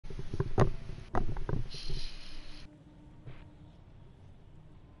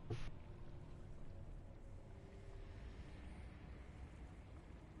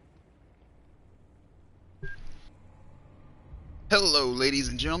Hello, ladies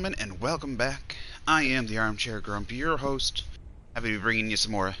and gentlemen, and welcome back. I am the Armchair Grump, your host. Happy to be bringing you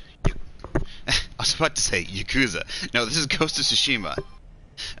some more. I was about to say Yakuza. No, this is Ghost of Tsushima,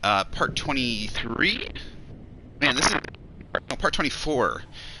 part 23. Man, this is part 24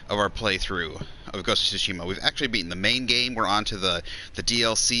 of our playthrough of Ghost of Tsushima. We've actually beaten the main game. We're on to the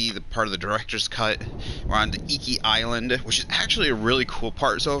DLC, the part of the director's cut. We're on to Iki Island, which is actually a really cool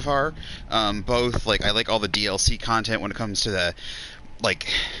part so far. Both, like, I like all the DLC content when it comes to the, like,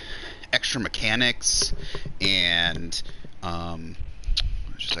 extra mechanics and,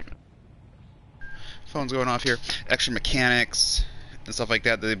 just a second. Phone's going off here. Extra mechanics and stuff like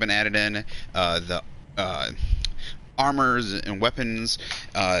that they've been added in. The armors and weapons,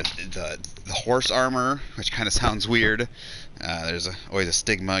 the horse armor, which kind of sounds weird. There's always a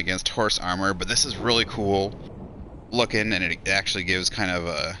stigma against horse armor, but this is really cool looking, and it actually gives kind of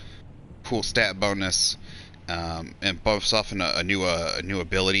a cool stat bonus, and buffs off a new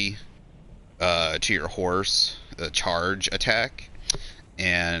ability to your horse, the charge attack.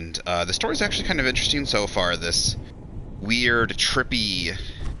 And the story's actually kind of interesting so far. This weird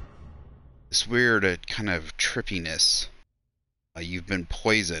kind of trippiness. You've been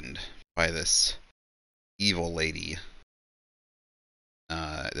poisoned by this evil lady.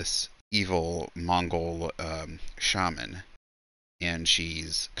 This evil Mongol shaman. And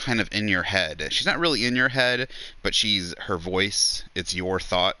she's kind of in your head. She's not really in your head, but her voice. It's your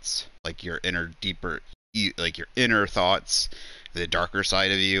thoughts, like your inner thoughts, the darker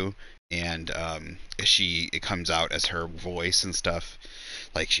side of you. And it comes out as her voice and stuff.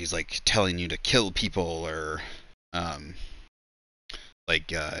 Like she's like telling you to kill people, or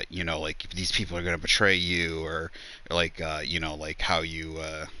like these people are gonna betray you, or like like how you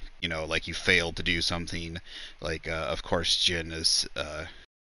like you failed to do something. Like of course Jin of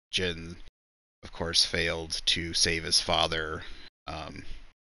course failed to save his father,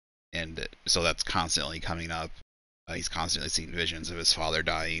 and so that's constantly coming up. He's constantly seeing visions of his father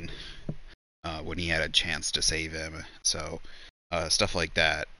dying when he had a chance to save him. So stuff like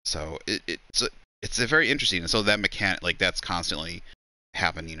that. So it's a very interesting. So that mechanic, like, that's constantly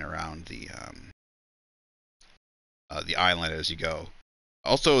happening around the island as you go.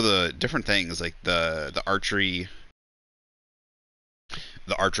 Also, the different things like the archery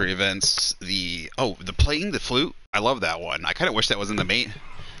events. The playing the flute. I love that one. I kind of wish that was in the main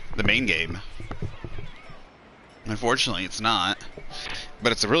game. Unfortunately, it's not.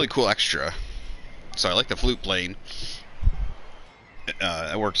 But it's a really cool extra. So I like the flute playing.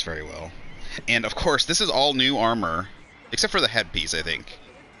 It works very well. And of course, this is all new armor, except for the headpiece, I think.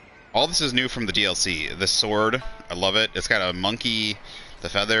 All this is new from the DLC. The sword, I love it. It's got a monkey, the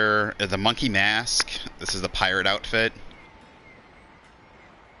feather, the monkey mask. This is the pirate outfit.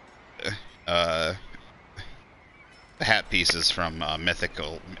 The hat piece is from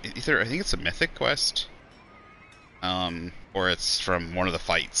Mythical. Either I think it's a Mythic quest, or it's from one of the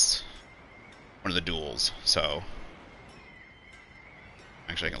fights, one of the duels. So.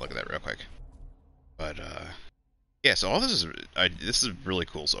 Actually, I can look at that real quick. But yeah, so all this is really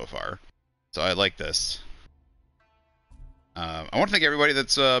cool so far. So I like this. I want to thank everybody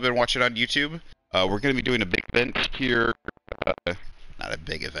that's been watching on YouTube. We're going to be doing a big event here. Not a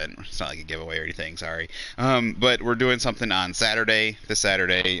big event. It's not like a giveaway or anything. Sorry. But we're doing something on Saturday. This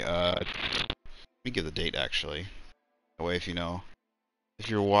Saturday. Let me give the date actually. That way, if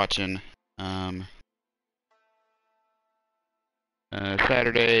you're watching.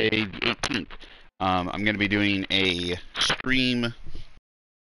 Saturday 18th. I'm going to be doing a stream,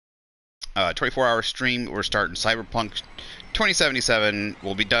 24-hour stream. We're starting Cyberpunk 2077.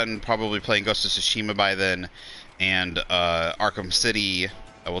 We'll be done probably playing Ghost of Tsushima by then, and Arkham City.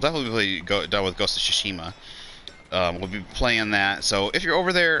 We'll definitely be done with Ghost of Tsushima. We'll be playing that. So if you're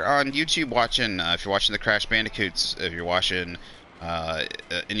over there on YouTube watching, if you're watching the Crash Bandicoots, if you're watching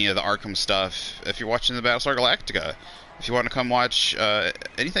any of the Arkham stuff, if you're watching the Battlestar Galactica, if you want to come watch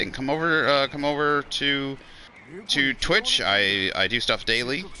anything, come over to Twitch. I do stuff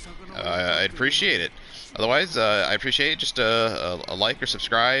daily. I'd appreciate it. Otherwise, I appreciate just a like or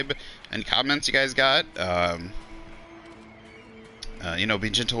subscribe. Any comments you guys got? Be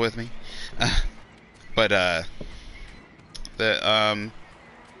gentle with me. But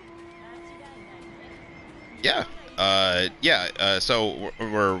so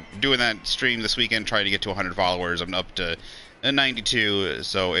we're doing that stream this weekend, trying to get to 100 followers. I'm up to 92,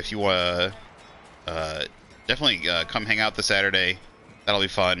 so if you definitely come hang out this Saturday. That'll be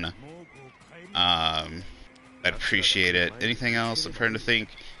fun. I'd appreciate it. Anything else? I'm trying to think.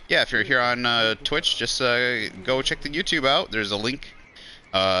 Yeah, if you're here on Twitch, just go check the YouTube out. There's a link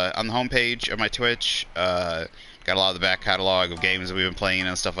on the homepage of my Twitch. Got a lot of the back catalog of games that we've been playing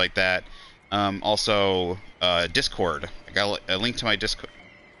and stuff like that. Also, Discord. I got a link to my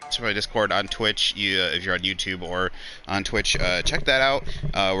Discord on Twitch. If you're on YouTube or on Twitch, check that out.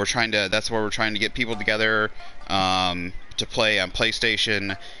 That's where we're trying to get people together to play on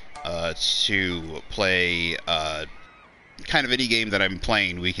PlayStation, to play kind of any game that I'm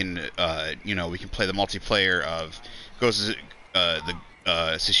playing. We can we can play the multiplayer of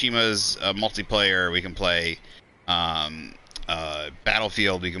Tsushima's multiplayer. We can play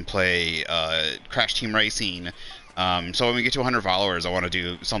Battlefield. We can play Crash Team Racing. So when we get to 100 followers, I want to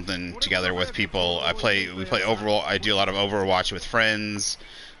do something together with people. We play Overwatch. I do a lot of Overwatch with friends.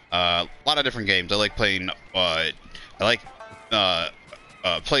 A lot of different games. I like playing.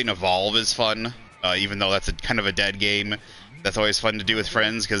 Playing Evolve is fun, even though that's kind of a dead game. That's always fun to do with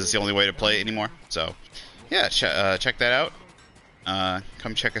friends because it's the only way to play it anymore. So, yeah, check that out.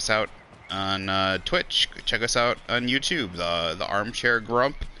 Come check us out on Twitch. Check us out on YouTube. The Armchair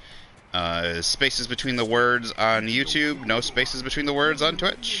Grump. Spaces between the words on YouTube. No spaces between the words on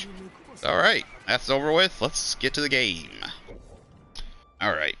Twitch. All right, that's over with. Let's get to the game.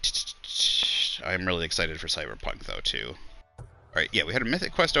 All right. I'm really excited for Cyberpunk though too. Alright, yeah, we had a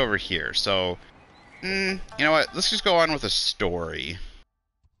mythic quest over here, so... you know what? Let's just go on with a story.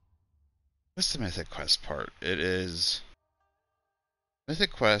 What's the mythic quest part? It is...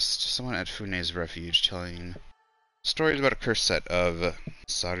 Mythic quest, someone at Fune's refuge telling stories about a cursed set of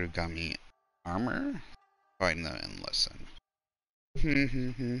Sarugami armor? Find them and listen.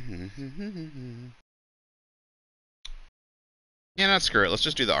 Yeah, not screw it. Let's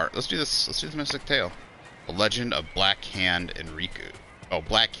just do the art. Let's do this. Let's do the mystic tale. The Legend of Black Hand and Riku. Oh,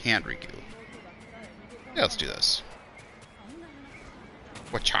 Black Hand Riku. Yeah, let's do this.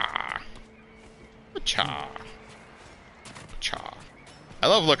 Wacha. Wacha. Wacha. I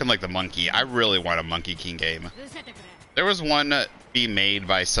love looking like the monkey. I really want a Monkey King game. There was one being made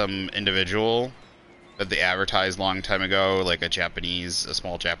by some individual that they advertised a long time ago, like a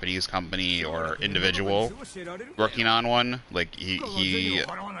small Japanese company or individual working on one. Like he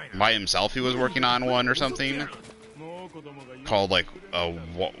by himself, he was working on one or something called like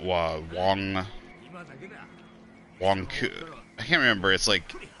Wong Ku. I can't remember. It's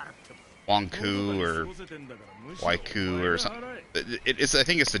like Wongku or Waiku or something. It's I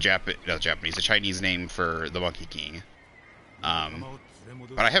think it's the Chinese name for the Monkey King.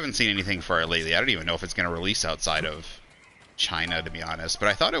 But I haven't seen anything for it lately. I don't even know if it's going to release outside of China, to be honest. But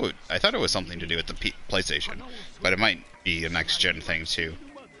I thought it was something to do with the PlayStation. But it might be a next gen thing too.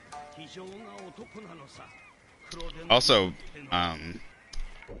 Also,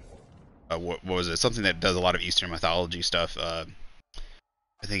 what was it? Something that does a lot of Eastern mythology stuff. I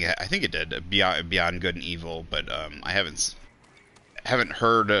think it did Beyond Good and Evil, but I haven't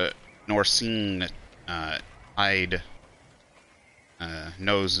heard nor seen hide.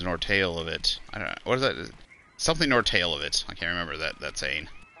 Nose nor tail of it. I don't know. What is that? Something nor tail of it. I can't remember that saying.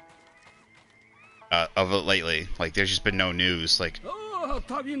 Of it lately. Like, there's just been no news, like, of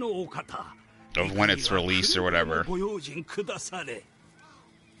when it's released or whatever.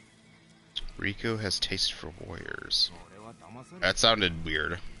 Riku has taste for warriors. That sounded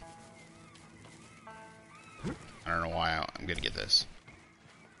weird. I don't know why I'm gonna get this.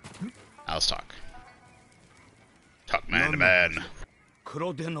 Now let's talk. Talk man to man.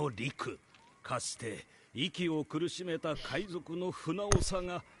 黒手の陸かつて息を苦しめた海賊の船長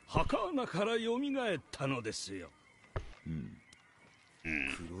が墓穴からよみがえったのですよ。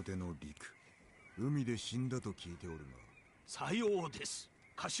黒手の陸海で死んだと聞いておるが。さようです。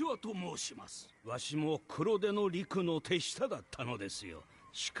柏と申します。わしも黒手の陸の手下だったのですよ。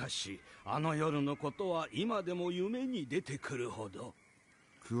しかしあの夜のことは今でも夢に出てくるほど。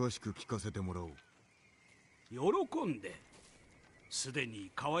詳しく聞かせてもらおう。喜んで。すでに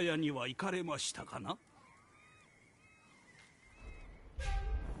川屋には行かれましたかな。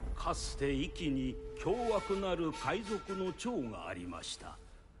かつて壱岐に凶悪なる海賊の長がありました。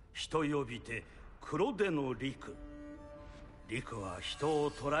人呼びて黒手の陸。陸は人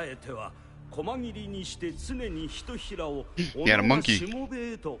を捕らえては細切りにして常にひとひらを己がしも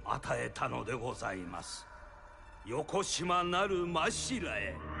べへと与えたのでございます。横島なる真白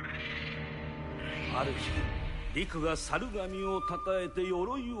へ。ある日陸が猿神をたたえて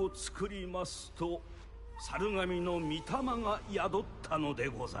鎧を作りますと猿神の御霊が宿ったので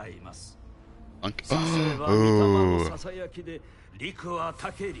ございます。それは御霊のささやきで陸は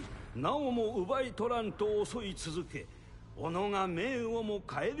たけりなおも奪い取らんと襲い続け己が命をも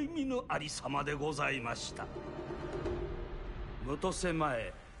顧みぬありさまでございました。むとせ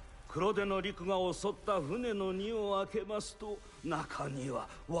前黒手の陸が襲った船の荷を開けますと中には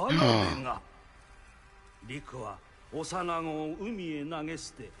罠が陸は幼子を海へ投げ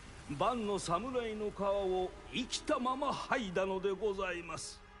捨て、万の侍の皮を生きたまま剥いだのでございま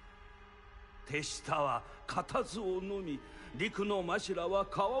す。手下は固唾を飲み、陸の頭は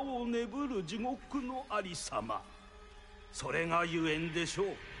皮を眠る地獄のありさま。それがゆえんでしょう。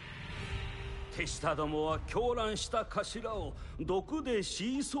手下どもは狂乱した頭を毒で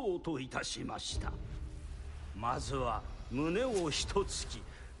死そうといたしました。まずは胸を一突き、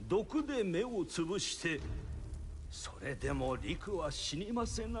毒で目をつぶして、それでも陸は死にま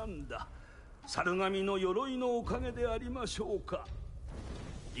せなんだ。猿神の鎧のおかげでありましょうか。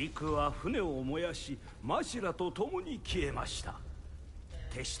陸は船を燃やし、マシラと共に消えました。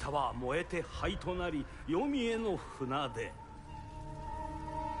手下は燃えて灰となり、黄泉への船で。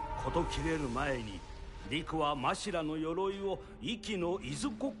事切れる前に陸はマシラの鎧を壱岐の伊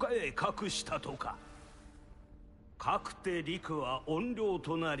豆湖下へ隠したとか。かくて陸は怨霊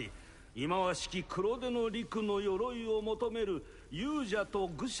となり、忌まわしき黒手の陸の鎧を求める勇者と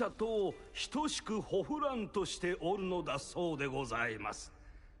愚者とを等しくほふらんとしておるのだそうでございます。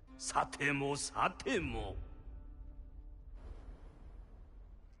さてもさても。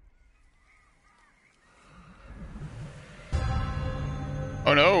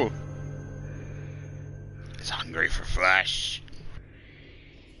Oh no! He's hungry for flesh.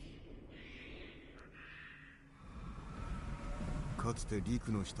 かつて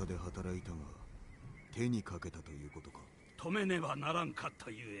陸の下で働いたが手にかけたということか。止めねばならんかった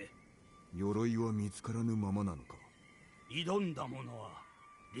ゆえ。鎧は見つからぬままなのか。挑んだ者は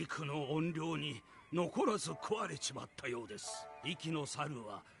陸の怨霊に残らず食われちまったようです。壱岐の猿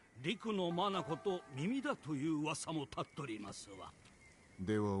は陸の眼と耳だという噂も立っとりますわ。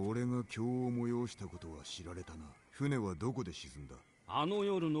では俺が今日を催したことは知られたな。船はどこで沈んだ。あの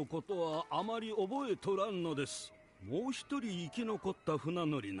夜のことはあまり覚えとらんのです。もう一人生き残った船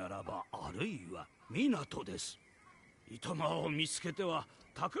乗りならば、あるいは港です。糸間を見つけては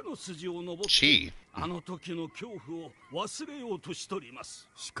竹の筋を登ってあの時の恐怖を忘れようとしとります。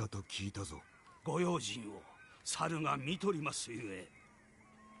しかと聞いたぞ。ご用心を猿が見とりますゆえ。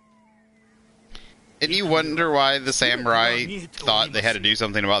And you wonder why the samurai thought they had to do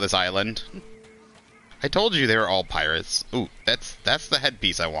something about this island? I told you they were all pirates. Ooh, that's the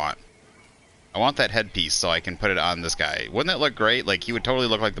headpiece I want. I want that headpiece so I can put it on this guy. Wouldn't that look great? Like, he would totally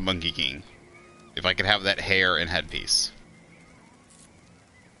look like the Monkey King. If I could have that hair and headpiece.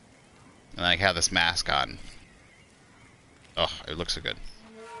 And I have this mask on. Oh, it looks so good.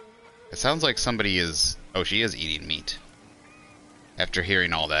 It sounds like somebody is... Oh, she is eating meat. After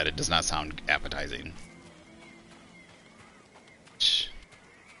hearing all that, it does not sound appetizing.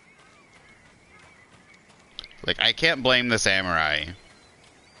 Like, I can't blame the samurai.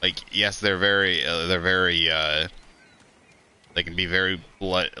 Like, yes, they can be very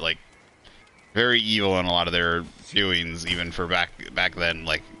very evil in a lot of their doings, even for back then,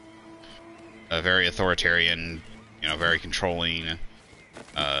 like, a very authoritarian, you know, very controlling,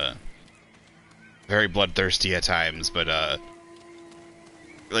 very bloodthirsty at times, but,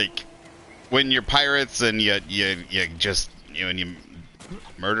 like, when you're pirates and you just, you know, and you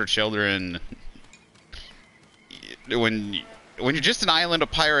murder children, when you're just an island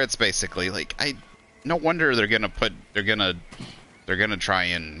of pirates, basically, like, no wonder they're gonna try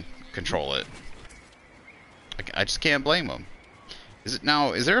and control it. Like, I just can't blame them. Is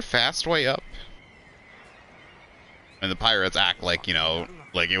there a fast way up? And the pirates act like, you know,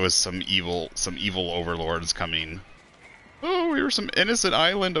 like it was some evil overlords coming. Oh, we were some innocent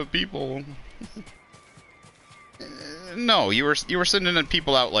island of people. No, you were sending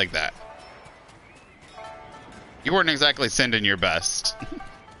people out like that. You weren't exactly sending your best.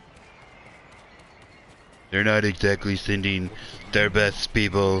 They're not exactly sending their best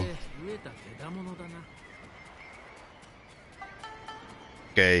people.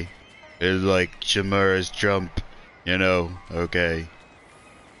 Okay. It's like Shimura's Trump, you know, okay.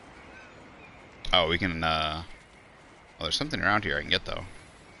 Oh, we can, oh, there's something around here I can get, though.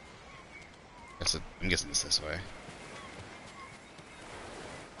 I'm guessing it's this way.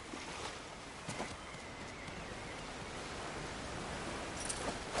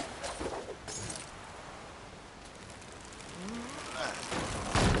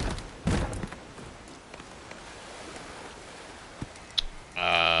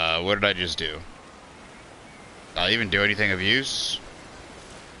 What did I just do? Did I even do anything of use?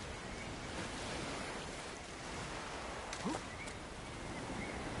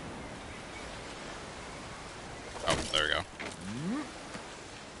 Oh, there we go.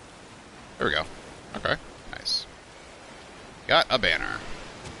 There we go. Okay, nice. Got a banner.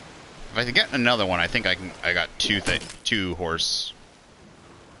 If I can get another one, I think I got two horse.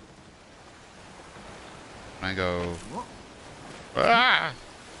 I go... Ah!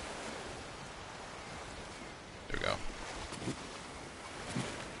 There we go.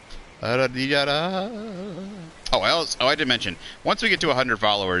 I did mention, once we get to 100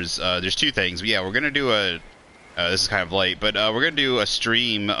 followers, there's two things. Yeah, we're going to do a... this is kind of late, but we're going to do a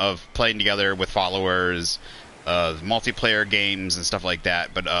stream of playing together with followers, multiplayer games and stuff like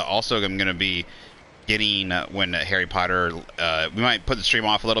that. But also I'm going to be getting, when Harry Potter... we might put the stream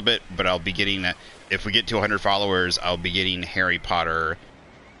off a little bit, but I'll be getting... if we get to 100 followers, I'll be getting Harry Potter...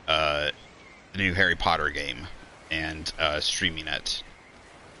 the new Harry Potter game, and streaming it.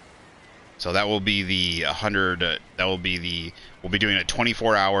 So that will be the 100. That will be the. We'll be doing a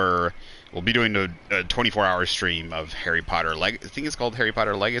 24-hour. We'll be doing a 24-hour stream of Harry Potter. I think it's called Harry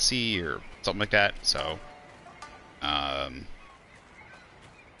Potter Legacy or something like that. So,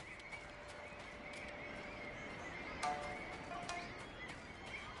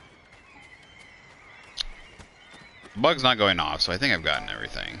 bug's not going off, so I think I've gotten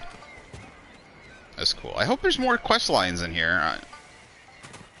everything. That's cool. I hope there's more quest lines in here.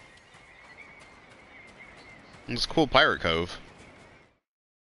 It's cool, Pirate Cove.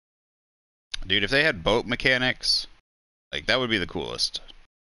 Dude, if they had boat mechanics, like, that would be the coolest.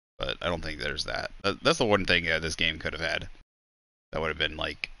 But I don't think there's that. That's the one thing this game could have had. That would have been,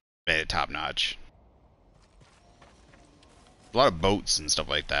 like, made it top-notch. A lot of boats and stuff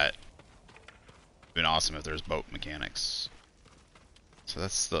like that. It'd been awesome if there's boat mechanics. So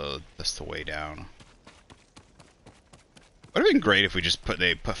that's the way down. Would have been great if we just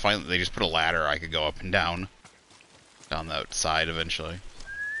they just put a ladder I could go up and down the side eventually.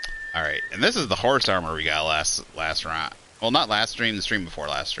 All right, and this is the horse armor we got last round. Well, not last stream, the stream before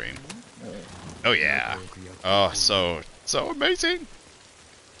last stream. Oh yeah. Oh, so amazing.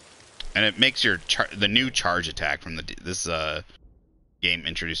 And it makes your the new charge attack from this game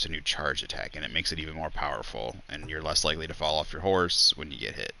introduced a new charge attack, and it makes it even more powerful, and you're less likely to fall off your horse when you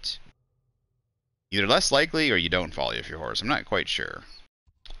get hit. Either less likely or you don't fall off your horse. I'm not quite sure.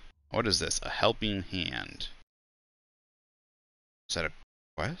 What is this? A helping hand. Is that a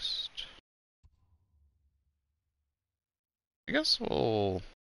quest? I guess we'll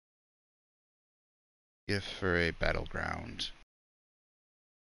give for a battleground.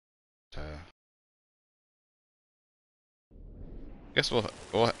 I guess we'll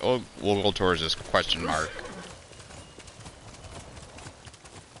go towards this question mark.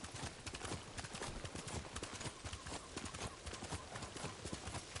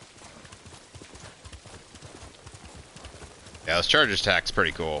 Yeah, this charge attack's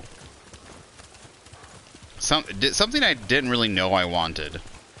pretty cool. Something I didn't really know I wanted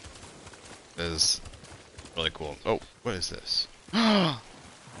is really cool. Oh, what is this? Can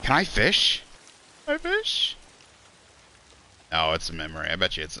I fish? Can I fish? No, it's a memory. I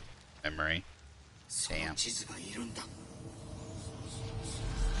bet you it's a memory. Damn.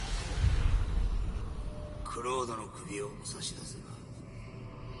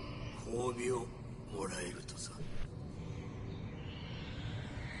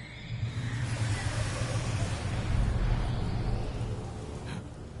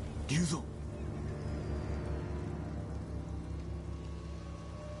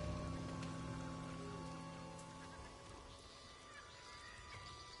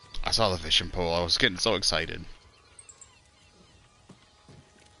 I saw the fishing pole. I was getting so excited.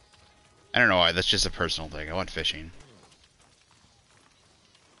 I don't know why. That's just a personal thing. I went fishing.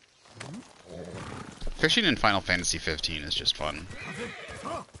 Fishing in Final Fantasy 15 is just fun.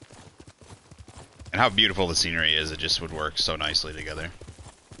 And how beautiful the scenery is. It just would work so nicely together.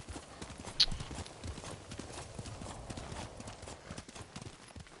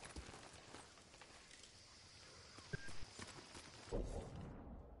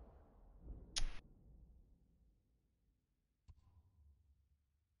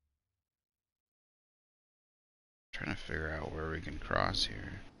 Trying to figure out where we can cross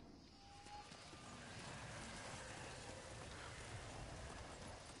here.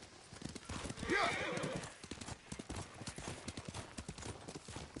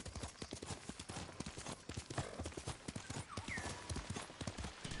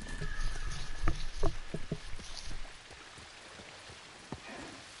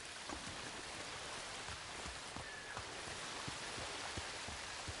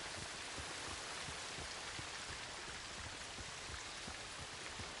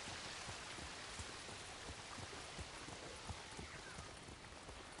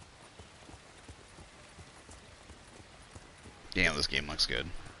 Damn, this game looks good.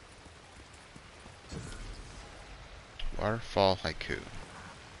 Waterfall Haiku.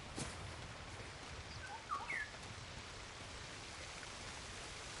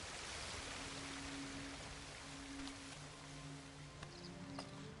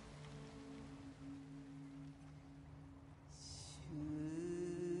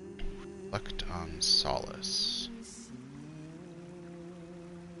 Reflect on Solace.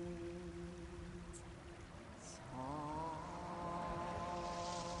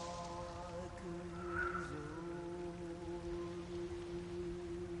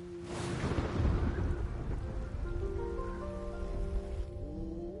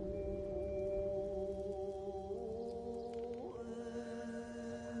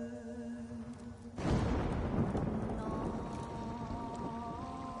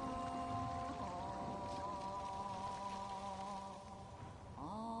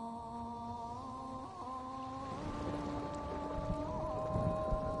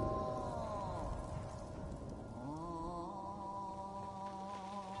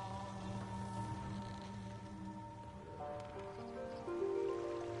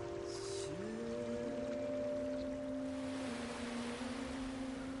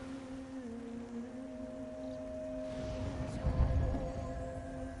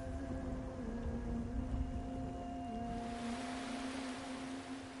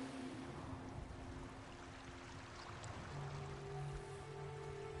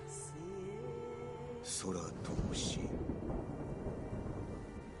空通し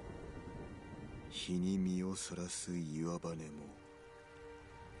日に身をさらす岩羽も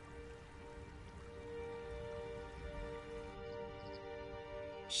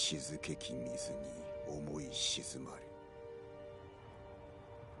静けき水に思い静まる。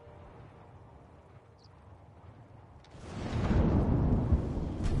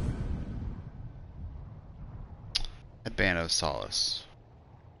Headband of Solace.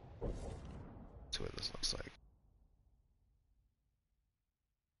 Let's see what this looks like.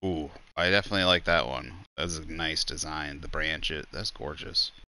 Ooh, I definitely like that one. That's a nice design. The branch, that's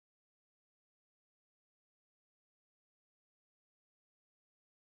gorgeous.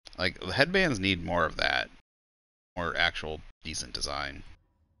 Like, the headbands need more of that. More actual decent design.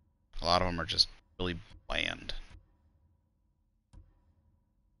 A lot of them are just really bland.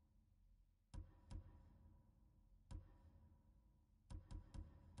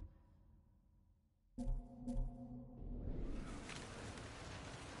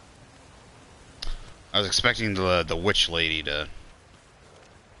 I was expecting the witch lady to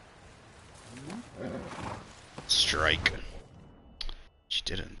strike. She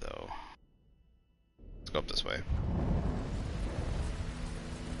didn't, though. Let's go up this way.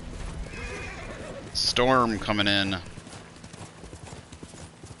 Storm coming in.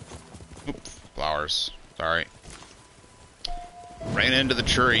 Oop, flowers. Sorry. Ran into the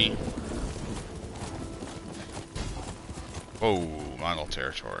tree. Whoa, Mongol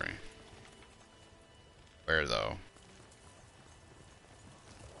territory. Where, though?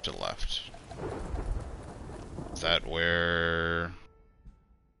 To the left. Is that where...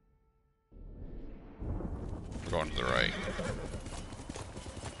 We're going to the right.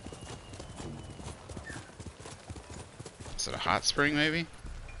 Is it a hot spring, maybe?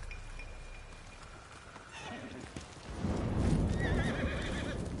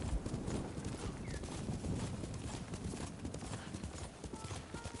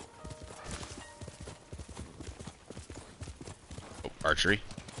 Oh, archery.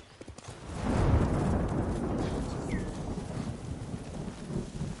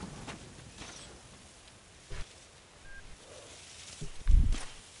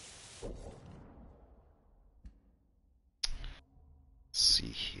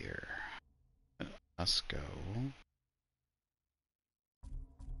 Let's go.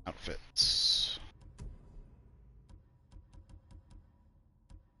 Outfits.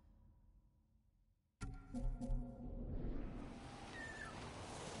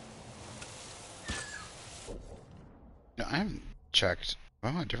 No, I haven't checked.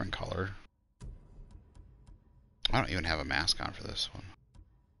 Oh, a different color. I don't even have a mask on for this one.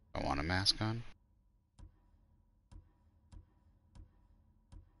 I want a mask on.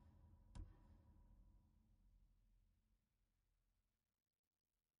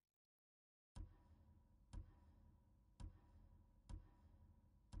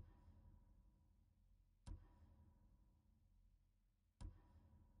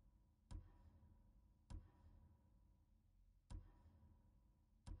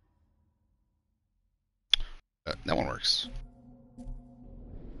 That one works.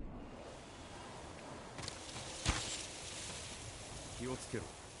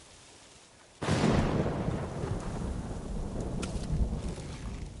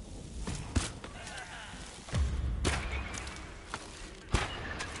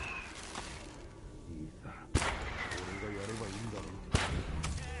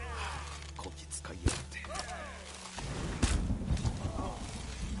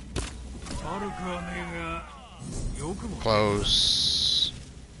 Close.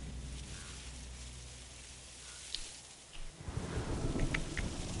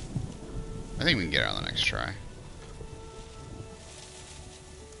 I think we can get it on the next try.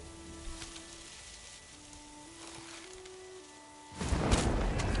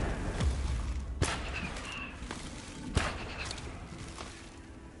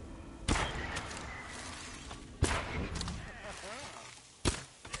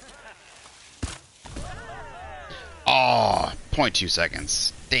 Oh, 0.2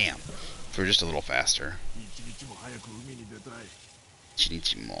 seconds. Damn. If we were just a little faster.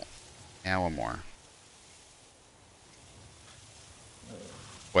 Ichinichimo. Yeah, one more.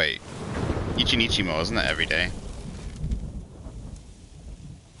 Wait. Ichinichimo, isn't that every day?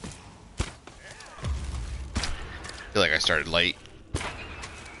 I feel like I started late.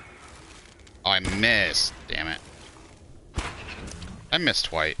 Oh, I missed. Damn it. I missed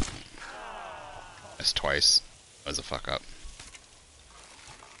twice. Missed twice. That was a fuck up.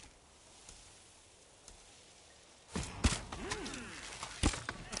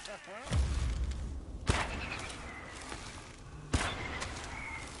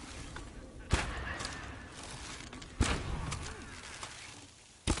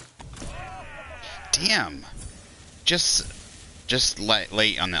 Damn. Just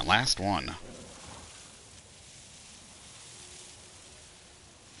late on that last one.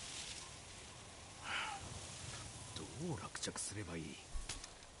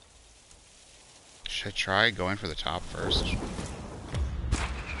 Should I try going for the top first?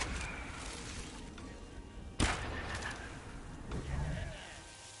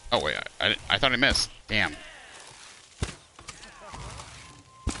 Oh wait, I thought I missed. Damn.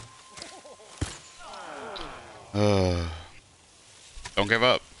 Don't give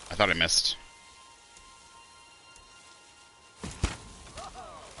up. I thought I missed.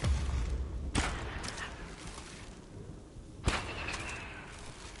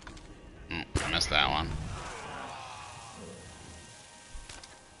 I missed that one.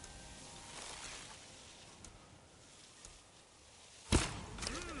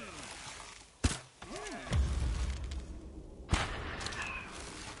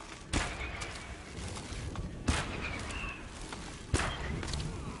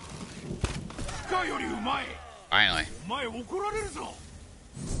 Finally.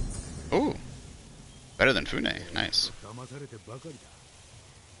 Ooh. Better than Fune. Nice.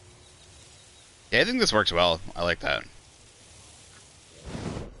 Yeah, I think this works well. I like that.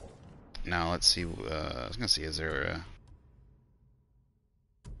 Now, let's see. I was gonna see, is there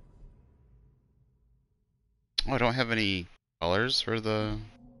Oh, I don't have any colors for the...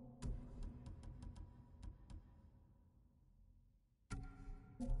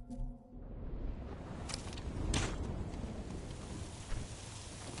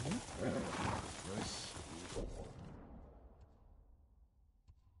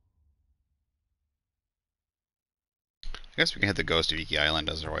 I guess we can hit the Ghost of Iki Island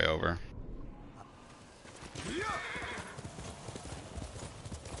as our way over.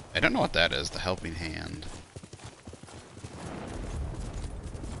 I don't know what that is, the helping hand.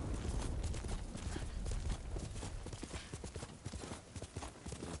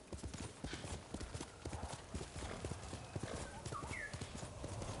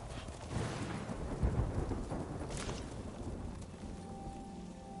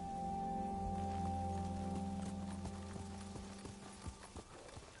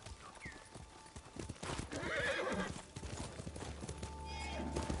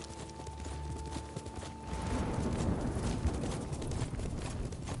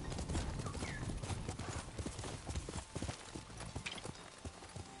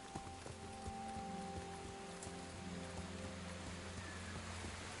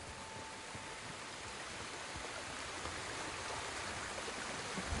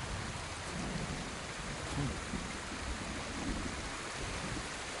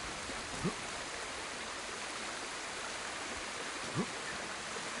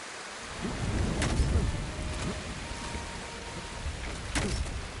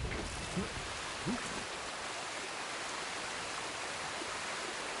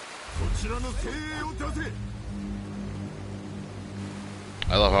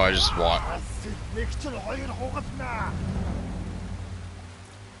 I love how I just walk. I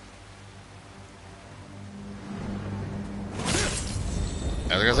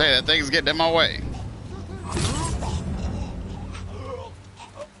was gonna say, that thing's getting in my way.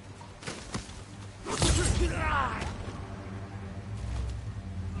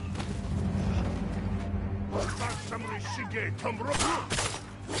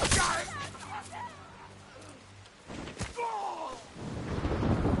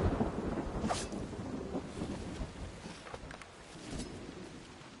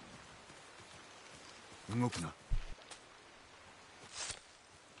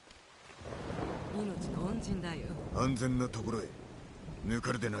 人だよ。安全なところへ。抜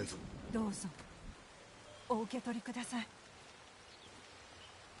かれてないぞ。どうぞお受け取りください。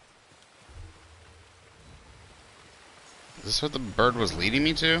Is this what the bird was leading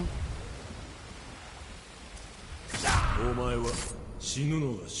me to? お前は死ぬ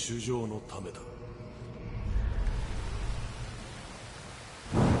のが衆生のためだ。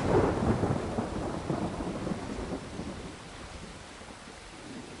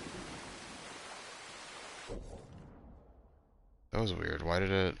That was weird. Why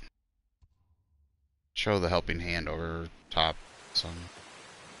did it show the helping hand over top?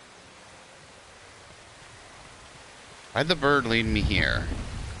 Why'd the bird lead me here?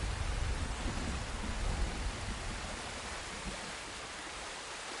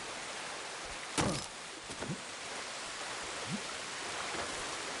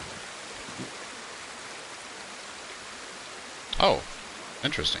 Oh,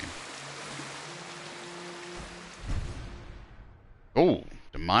 interesting. Oh,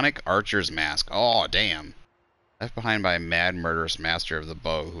 demonic archer's mask. Oh, damn. Left behind by a mad, murderous master of the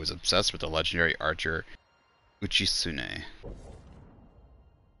bow who is obsessed with the legendary archer Uchisune.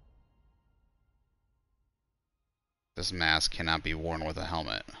 This mask cannot be worn with a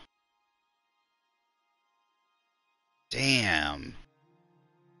helmet. Damn.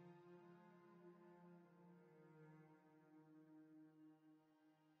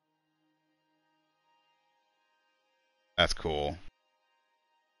 That's cool.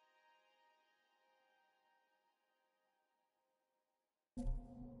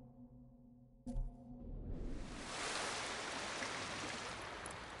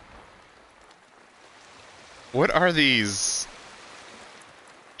 What are these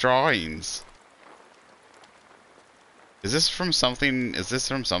drawings? Is this from something? Is this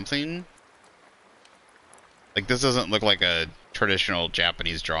from something? Like, this doesn't look like a traditional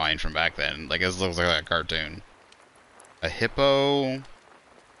Japanese drawing from back then. Like, this looks like a cartoon. A hippo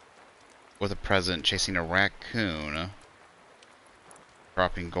with a present chasing a raccoon,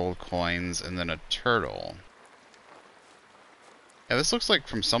 dropping gold coins, and then a turtle. Yeah, this looks like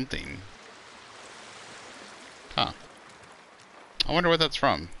from something. Huh. I wonder what that's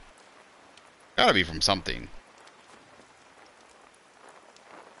from. Gotta be from something.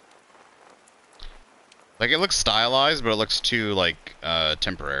 Like, it looks stylized, but it looks too, like,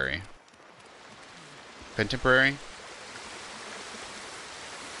 temporary. Contemporary?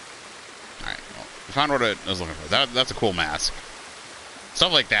 Alright, well, we found what I was looking for. That's a cool mask.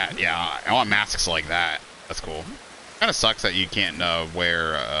 Stuff like that, yeah. I want masks like that. That's cool. Kinda sucks that you can't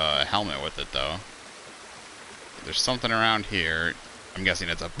wear a helmet with it, though. There's something around here. I'm guessing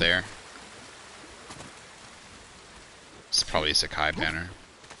it's up there. It's probably a Sakai banner.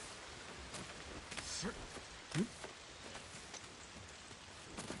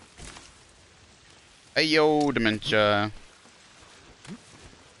 Hey yo, Dementia.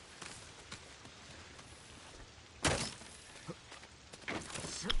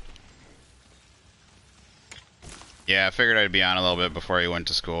 Yeah, I figured I'd be on a little bit before he went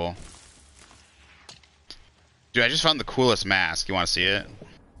to school. Dude, I just found the coolest mask. You want to see it?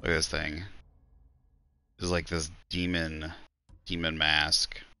 Look at this thing. This is like this demon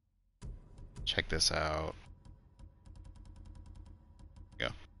mask. Check this out. Go.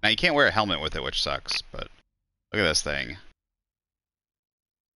 Now you can't wear a helmet with it, which sucks, but look at this thing.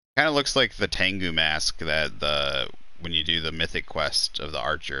 Kind of looks like the Tengu mask that when you do the mythic quest of the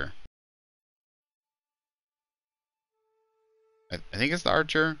archer. I think it's the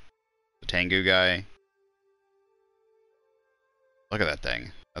archer, the Tengu guy. Look at that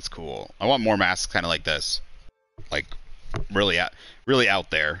thing. That's cool. I want more masks kind of like this. Like, really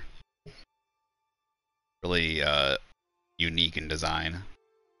out there. Really, unique in design.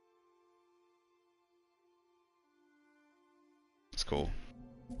 It's cool.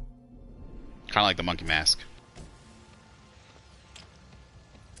 Kind of like the monkey mask.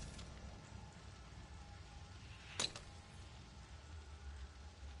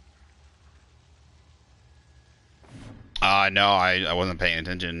 No, I wasn't paying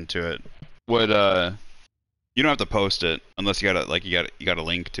attention to it. Would you don't have to post it unless you got a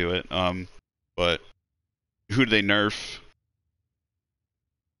link to it. But who do they nerf?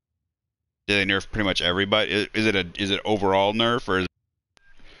 Did they nerf pretty much everybody? Is it overall nerf, or is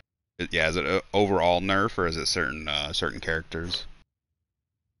is it a overall nerf, or is it certain characters?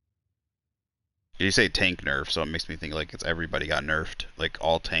 You say tank nerf, so it makes me think like it's everybody got nerfed, like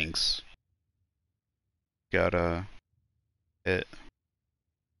all tanks got hit,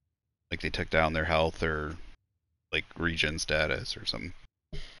 like they took down their health or like regen status or something.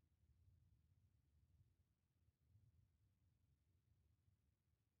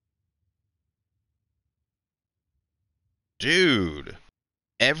 Dude,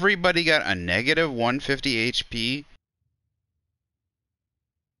 everybody got a negative 150 HP?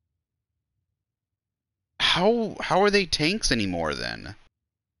 How are they tanks anymore then?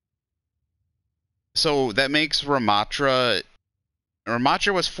 So that makes Ramatra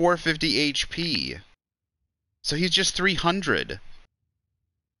was 450 HP. So he's just 300.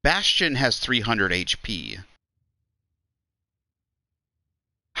 Bastion has 300 HP.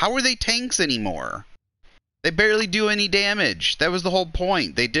 How are they tanks anymore? They barely do any damage. That was the whole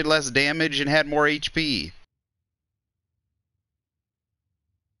point. They did less damage and had more HP.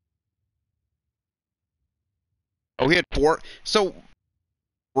 Oh, he had 4. So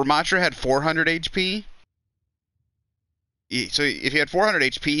Ramatra had 400 HP? So if he had 400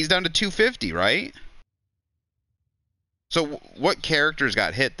 HP, he's down to 250, right? So what characters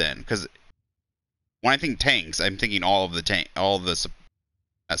got hit then? Because when I think tanks, I'm thinking all of the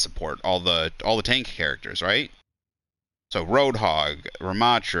support, all the tank characters, right? So Roadhog,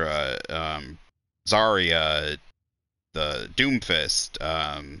 Ramatra, Zarya, the Doomfist,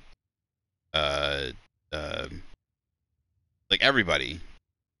 like everybody.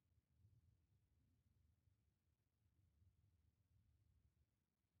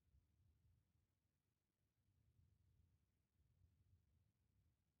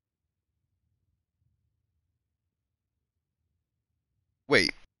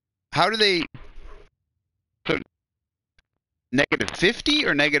 Wait, how do they? So negative 50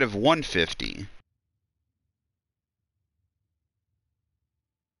 or negative 150?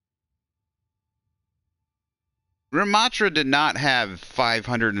 Ramatra did not have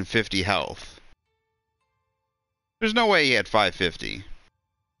 550 health. There's no way he had 550.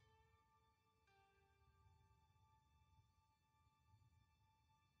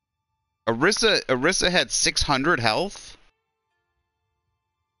 Orisa had 600 health?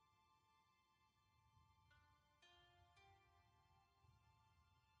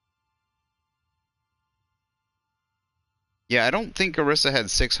 Yeah, I don't think Orisa had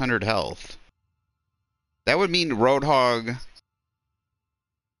 600 health. That would mean Roadhog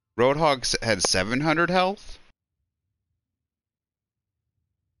had 700 health?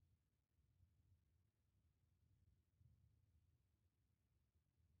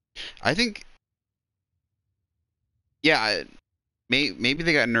 I think, yeah, maybe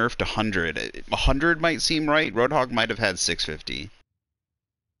they got nerfed to 100. 100 might seem right. Roadhog might have had 650.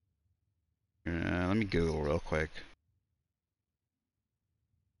 Let me Google real quick.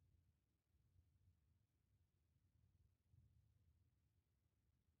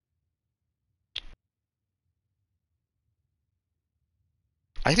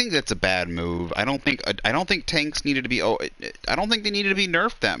 I think that's a bad move. I don't think tanks needed to be. Oh, I don't think they needed to be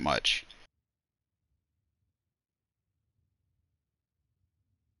nerfed that much.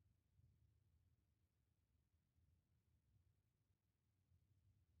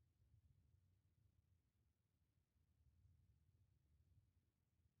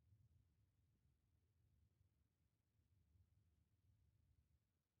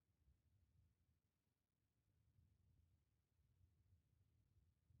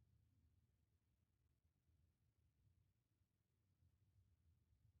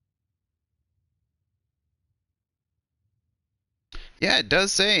 Yeah, it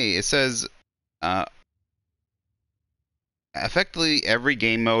does say. It says, effectively every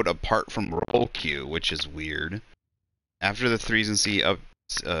game mode apart from roll queue, which is weird. After the Season 3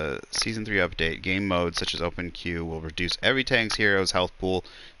 update, game modes such as open queue will reduce every tank's hero's health pool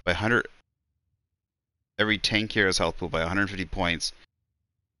by 100. Every tank hero's health pool by 150 points,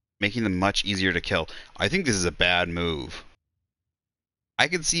 making them much easier to kill. I think this is a bad move. I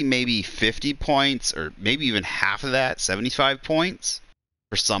could see maybe 50 points, or maybe even half of that, 75 points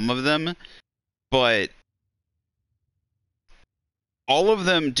for some of them, but all of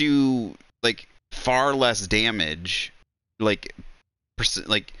them do like far less damage. Like that's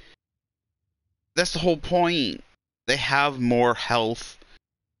the whole point. They have more health.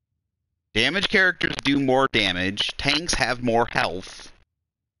 Damage characters do more damage. Tanks have more health.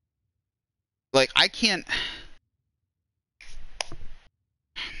 Like I can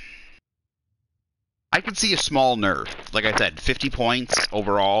see a small nerf. Like I said, 50 points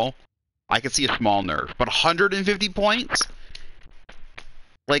overall. I could see a small nerf, but 150 points?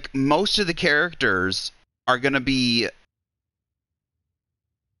 Like most of the characters are going to be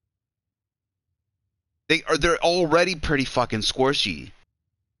they're already pretty fucking squishy.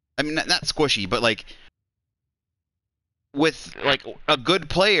 I mean, not squishy, but like with like a good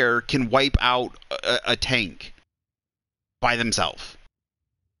player can wipe out a tank by themselves.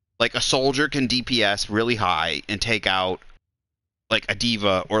 Like a soldier can DPS really high and take out like a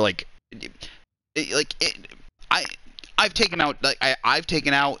diva or I I've taken out, like, I've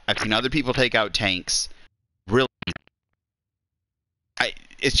seen other people take out tanks. Really,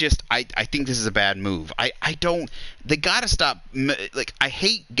 it's just, I think this is a bad move. They gotta stop, like, I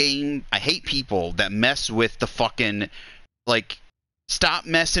hate people that mess with the fucking, like, stop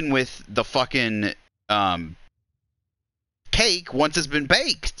messing with the fucking, cake once it's been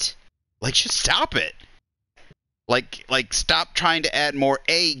baked. Like, just stop it. Like stop trying to add more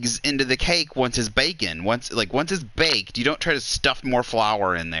eggs into the cake once it's baking. Once it's baked, you don't try to stuff more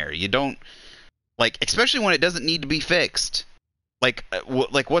flour in there. You don't, like, especially when it doesn't need to be fixed. Like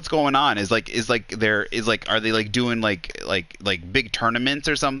what's going on are they like doing like big tournaments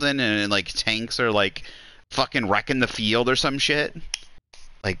or something, and like tanks are like fucking wrecking the field or some shit.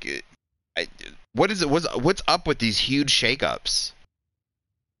 Like, what's up with these huge shakeups?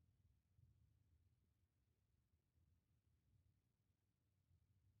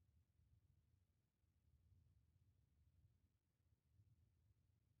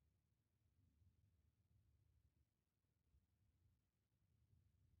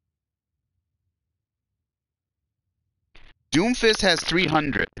 Doomfist has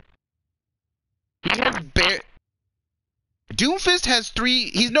 300. He has Doomfist has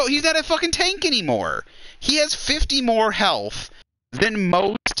 3. He's not a fucking tank anymore. He has 50 more health than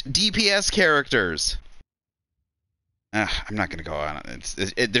most DPS characters. I'm not gonna go on.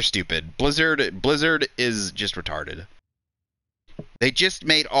 They're stupid. Blizzard is just retarded. They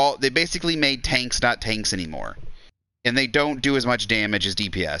basically made tanks not tanks anymore, and they don't do as much damage as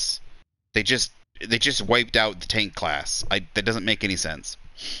DPS. They just wiped out the tank class. That doesn't make any sense.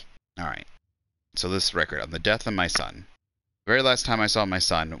 All right. So this record on the death of my son. The very last time I saw my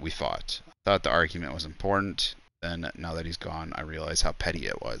son, we fought. I thought the argument was important. Then, now that he's gone, I realize how petty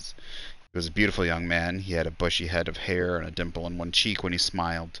it was. He was a beautiful young man. He had a bushy head of hair and a dimple in one cheek when he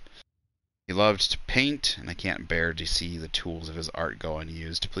smiled. He loved to paint, and I can't bear to see the tools of his art go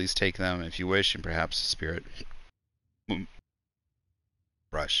unused. Please take them if you wish, and perhaps the spirit.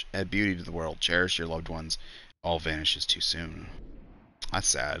 Brush. Add beauty to the world. Cherish your loved ones. All vanishes too soon. That's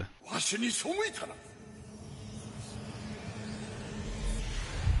sad.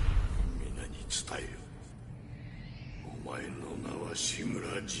 伝えよ。お前の名は志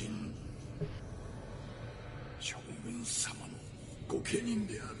村仁。将軍様の御家人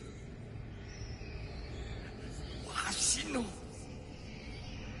である。わしの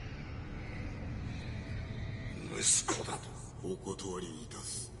息子だと。お断りいた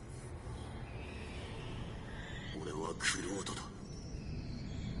す。俺は玄人だ。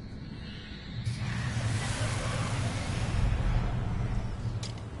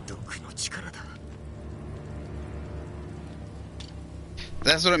毒の力だ。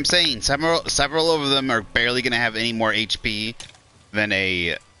That's what I'm saying. Several of them are barely going to have any more HP than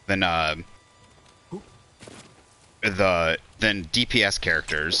DPS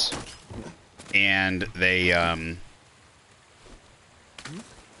characters, and they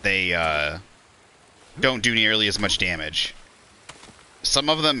don't do nearly as much damage. Some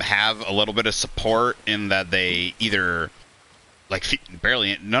of them have a little bit of support in that they either, like,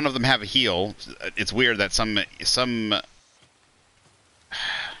 barely, none of them have a heal. It's weird that some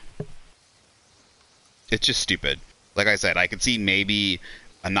it's just stupid. Like I said, I could see maybe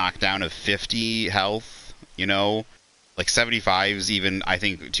a knockdown of 50 health, you know? Like 75 is even, I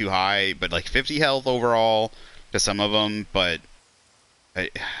think, too high, but like 50 health overall to some of them, but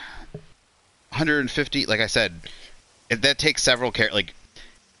 150, like I said, that takes several like,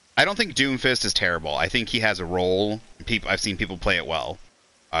 I don't think Doomfist is terrible. I think he has a role. I've seen people play it well.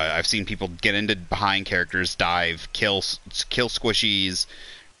 I've seen people get into behind characters, dive, kill squishies.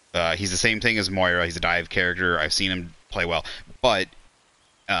 He's the same thing as Moira. He's a dive character. I've seen him play well, but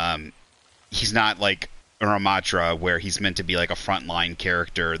he's not like Ramatra, where he's meant to be like a frontline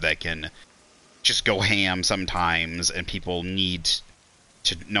character that can just go ham sometimes, and people need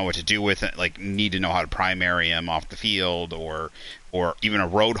to know what to do with it. Like, need to know how to primary him off the field, or even a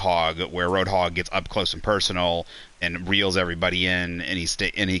Roadhog, where Roadhog gets up close and personal and reels everybody in, and he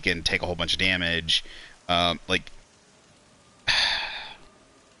can take a whole bunch of damage. Like,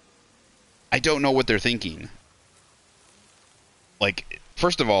 I don't know what they're thinking. Like,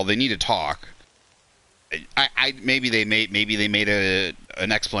 first of all, they need to talk. Maybe they made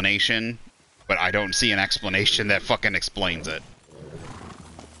an explanation, but I don't see an explanation that fucking explains it.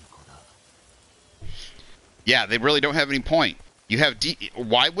 Yeah, they really don't have any point. You have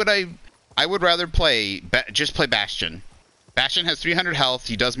why would I would rather just play Bastion. Bastion has 300 health.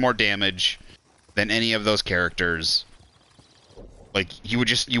 He does more damage than any of those characters. Like, you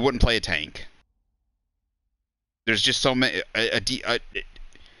wouldn't play a tank. There's just so many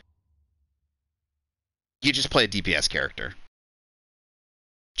You just play a DPS character.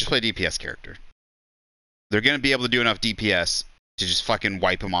 Just play a DPS character. They're going to be able to do enough DPS to just fucking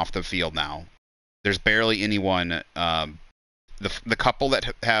wipe them off the field now. There's barely anyone. The couple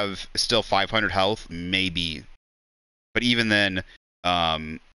that have still 500 health, maybe. But even then,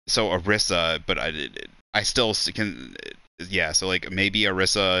 so Orisa, but I still can. Yeah, so like maybe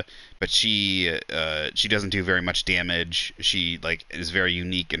Orisa, but she doesn't do very much damage. She like is very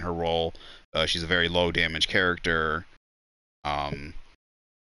unique in her role. She's a very low damage character.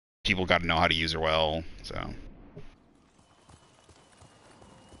 People got to know how to use her well. So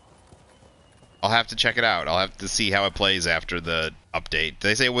I'll have to check it out. I'll have to see how it plays after the update. Did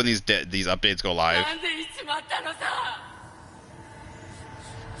they say when these updates go live?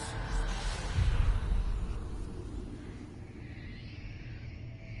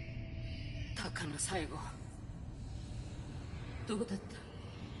 タカの最後どうだった？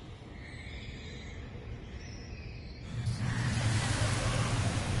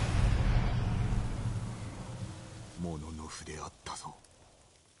ものの筆あったぞ。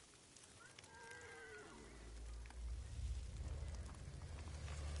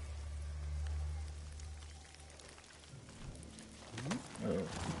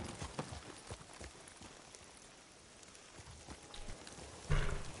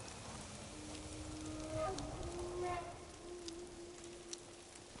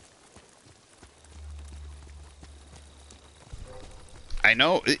I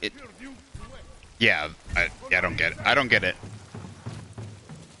know it. Yeah, I don't get it. I don't get it.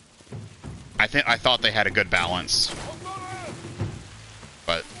 I thought they had a good balance,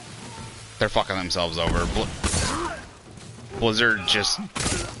 but they're fucking themselves over. Blizzard just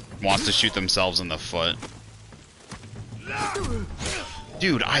wants to shoot themselves in the foot.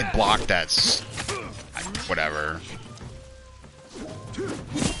 Dude, I blocked that. Whatever.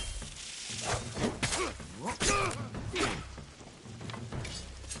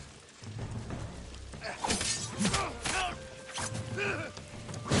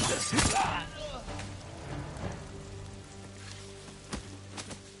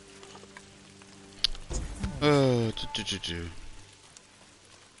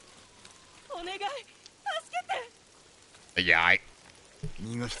 Yeah,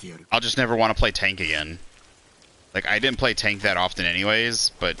 I'll just never want to play tank again. Like, I didn't play tank that often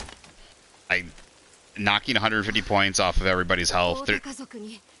anyways, but knocking 150 points off of everybody's health,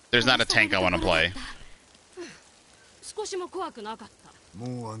 there's not a tank I want to play. 少しも怖くなかった。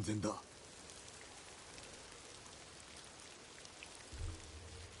もう安全だ。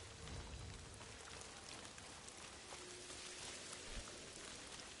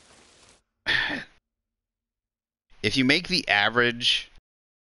If you make the average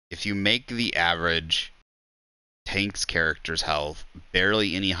tank's character's health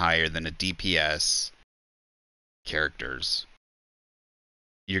barely any higher than a DPS character's,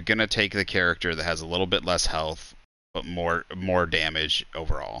 you're gonna take the character that has a little bit less health but more damage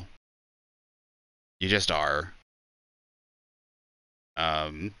overall. You just are.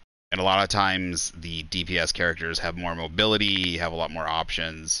 And a lot of times the DPS characters have more mobility, have a lot more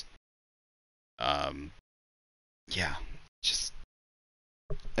options. Yeah, just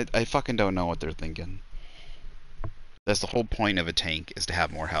I fucking don't know what they're thinking. That's the whole point of a tank, is to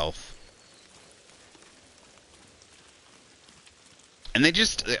have more health. And they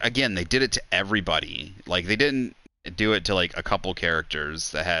just, again, they did it to everybody. Like, they didn't do it to like a couple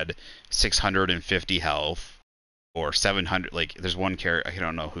characters that had 650 health or 700. Like, there's one character, I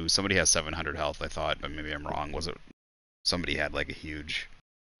don't know who, somebody has 700 health, I thought, but maybe I'm wrong. Was it somebody had like a huge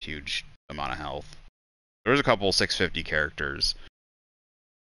amount of health? There was a couple 650 characters.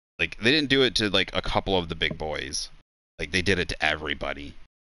 Like, they didn't do it to like a couple of the big boys. Like, they did it to everybody.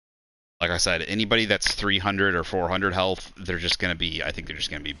 Like I said, anybody that's 300 or 400 health, they're just gonna be, I think they're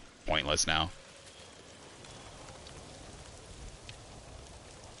just gonna be pointless now.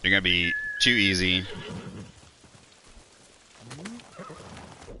 They're gonna be too easy.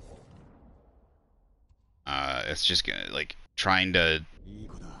 It's just gonna, like, trying to...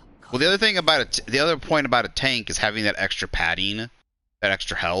 Well, the other point about a tank is having that extra padding, that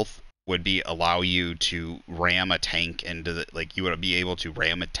extra health, would be allow you to ram a tank into the, like, you would be able to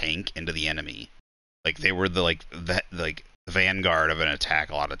ram a tank into the enemy. Like, they were the vanguard of an attack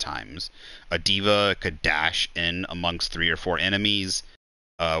a lot of times. A diva could dash in amongst 3 or 4 enemies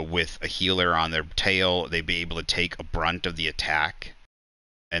with a healer on their tail. They'd be able to take a brunt of the attack,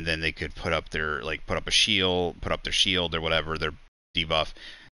 and then they could put up their shield or whatever, their debuff.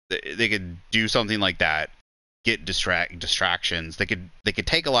 They could do something like that, get distractions. They could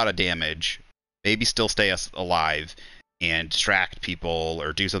take a lot of damage, maybe still stay alive, and distract people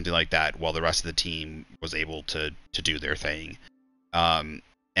or do something like that while the rest of the team was able to do their thing. And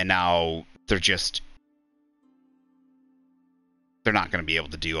now they're not going to be able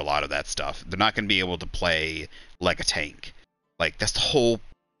to do a lot of that stuff. They're not going to be able to play like a tank. Like, that's the whole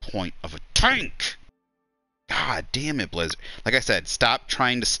point of a tank. God damn it, Blizzard. Like I said, stop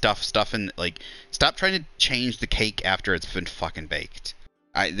trying to stuff in, like, stop trying to change the cake after it's been fucking baked.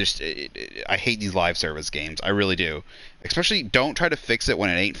 I hate these live service games. I really do. Especially, don't try to fix it when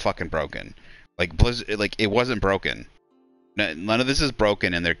it ain't fucking broken. Like, Blizzard, like, it wasn't broken. None of this is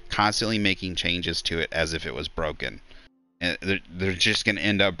broken, and they're constantly making changes to it as if it was broken. And they're just going to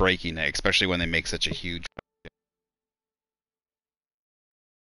end up breaking it, especially when they make such a huge...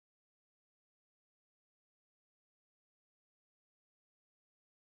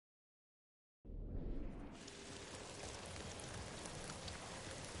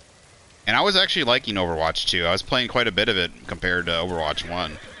 And I was actually liking Overwatch 2. I was playing quite a bit of it compared to Overwatch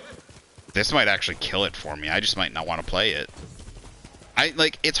 1. This might actually kill it for me. I just might not want to play it.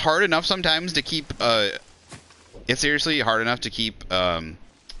 It's hard enough sometimes to keep, it's seriously hard enough to keep, a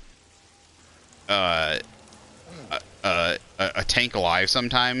tank alive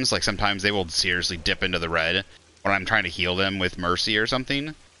sometimes. Like, sometimes they will seriously dip into the red when I'm trying to heal them with Mercy or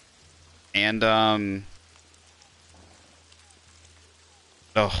something. And,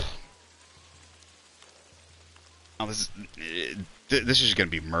 oh. Oh, this is just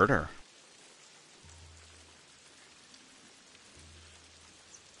gonna be murder.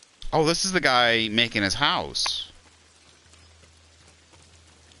 Oh, this is the guy making his house.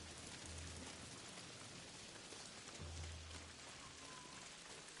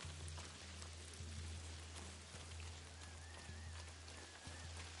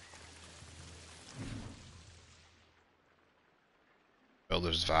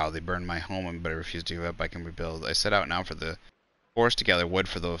 Builder's vow. They burned my home, but I refuse to give up. I can rebuild. I set out now for the forest to gather wood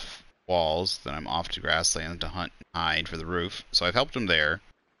for the walls. Then I'm off to grassland to hunt and hide for the roof. So I've helped him there.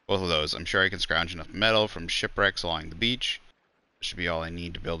 Both of those. I'm sure I can scrounge enough metal from shipwrecks along the beach. This should be all I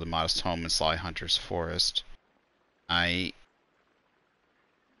need to build a modest home in Sly Hunter's forest.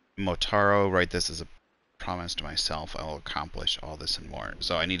 Motaro, write this as a promise to myself. I will accomplish all this and more.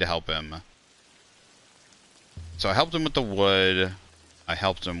 So I need to help him. So I helped him with the wood. I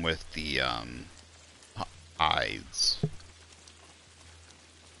helped him with the hides.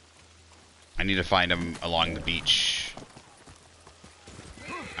 I need to find him along the beach.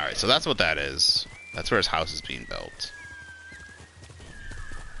 Alright, so that's what that is. That's where his house is being built.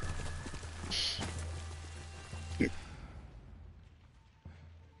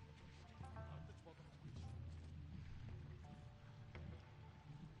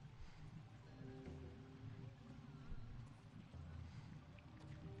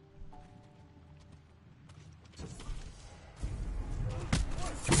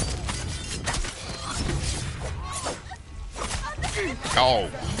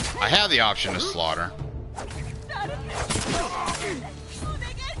 Oh, I have the option to slaughter.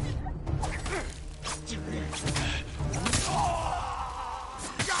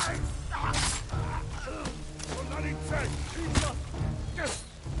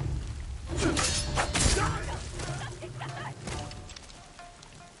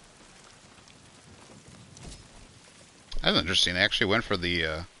 That's interesting. They actually went for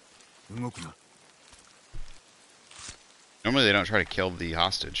the, Normally they don't try to kill the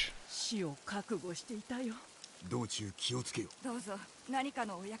hostage. I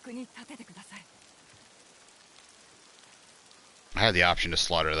had the option to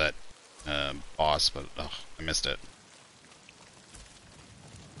slaughter that boss, but I missed it.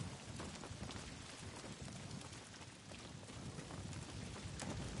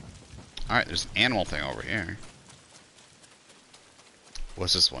 Alright, there's an animal thing over here.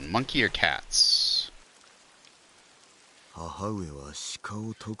 What's this one? Monkey or cats? Ooh,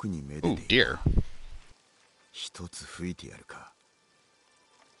 deer.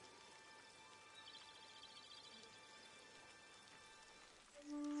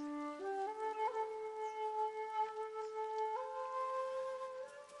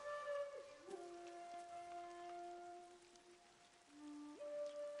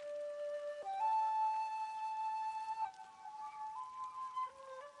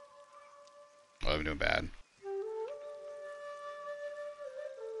 Oh, I'm doing bad.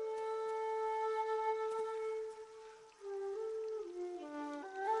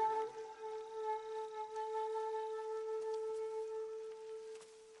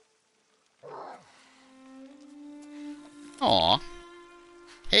 Aw.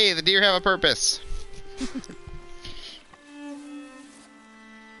 Hey, the deer have a purpose.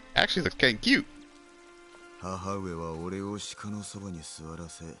 Actually looks kind of cute. 母上は俺を鹿のそばに座ら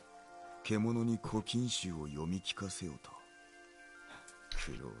せ、獣に古今集を読み聞かせようと。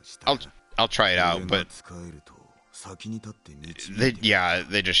苦労したな。I'll try it out, 俺が but 使えると先に立って導い they て yeah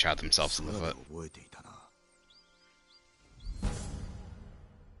they just shot themselves in the 姿 foot. 覚えていたな。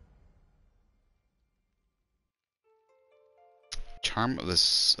Charm of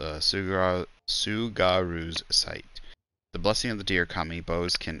this Sugaru's sight. The blessing of the deer kami.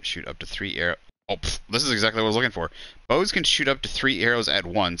 Bows can shoot up to 3 arrows. Oh, this is exactly what I was looking for. Bows can shoot up to 3 arrows at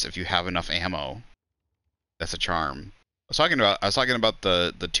once if you have enough ammo. That's a charm. I was talking about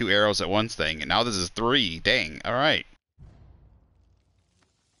the 2 arrows at once thing, and now this is 3. Dang. All right.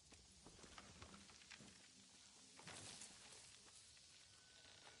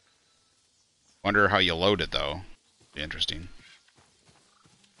 Wonder how you load it though. Be interesting.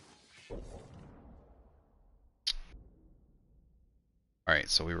 All right,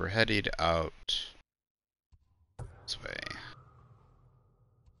 so we were headed out this way.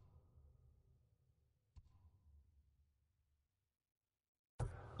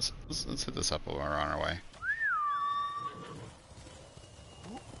 Let's hit this up while we're on our way.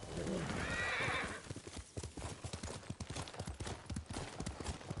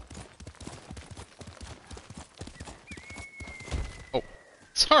 Oh,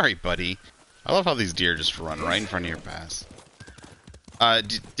 sorry, buddy. I love how these deer just run right in front of your pass.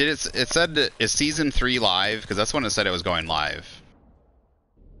 Did it said is season 3 live? Because that's when it said it was going live.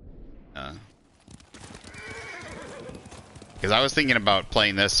 Because I was thinking about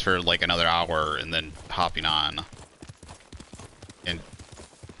playing this for like another hour and then hopping on and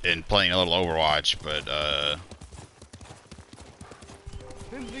playing a little Overwatch, but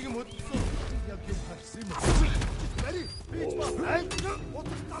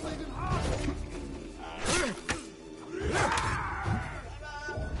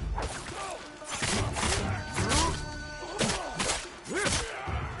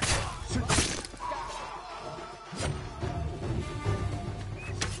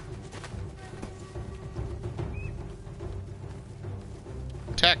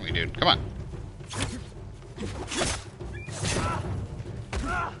attack me, dude. Come on.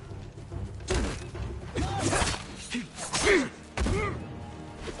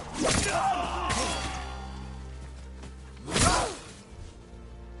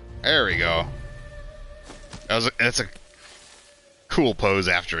 There we go. That's a cool pose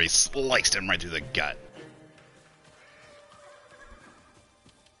after he sliced him right through the gut.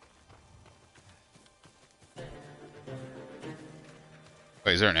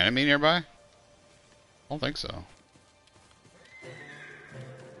 Wait, is there an enemy nearby? I don't think so.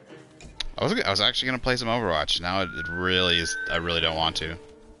 I was actually gonna play some Overwatch. Now it really is. I really don't want to.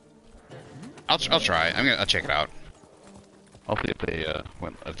 I'll try. I'll check it out. I'll see if they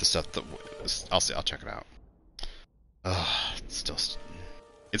if the stuff that I'll check it out. It's still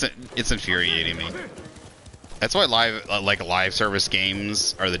it's infuriating me. That's why live service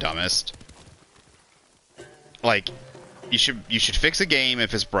games are the dumbest. Like you should fix a game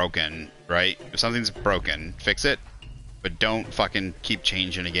if it's broken, right? If something's broken, fix it, but don't fucking keep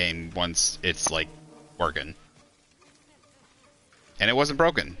changing a game once it's like working. And it wasn't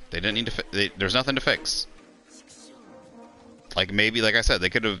broken. They didn't need to. There's nothing to fix. Like maybe, like I said, they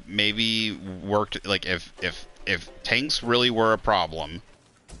could have maybe worked. Like if tanks really were a problem,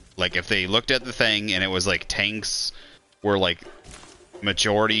 like if they looked at the thing and it was like tanks were like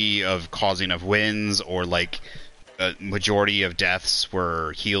majority of causing of wins, or like a majority of deaths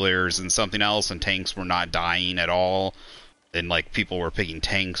were healers and something else, and tanks were not dying at all, and like people were picking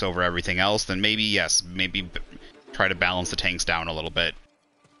tanks over everything else, then maybe yes, maybe try to balance the tanks down a little bit.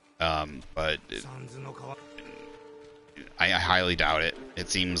 But I highly doubt it. It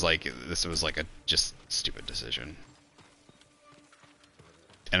seems like this was like a just stupid decision.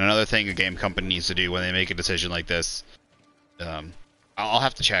 And another thing a game company needs to do when they make a decision like this, I'll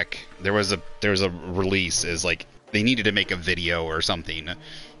have to check. There was a release is like they needed to make a video or something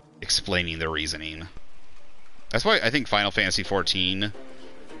explaining the reasoning. That's why I think Final Fantasy XIV,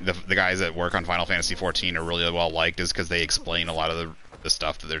 the guys that work on Final Fantasy XIV are really well liked, is because they explain a lot of the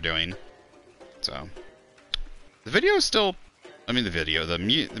stuff that they're doing. So the video is still, I mean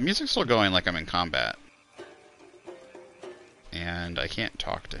the music's still going like I'm in combat. And I can't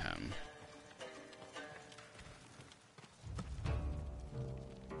talk to him.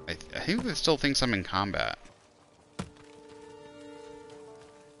 I think it still thinks I'm in combat.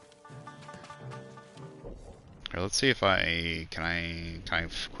 Here, let's see if can I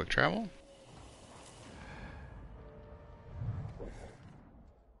quick travel?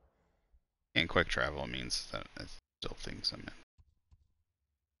 Can't quick travel means that it still thinks I'm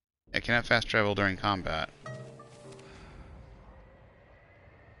in. I cannot fast travel during combat.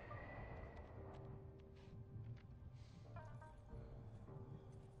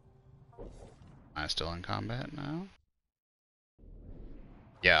 Am I still in combat now?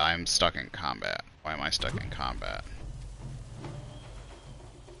 Yeah, I'm stuck in combat. Why am I stuck in combat?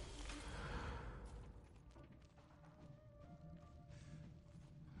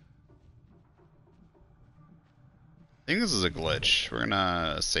 I think this is a glitch. We're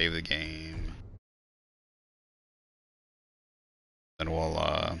gonna save the game. Then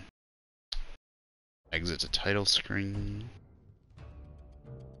we'll exit to title screen.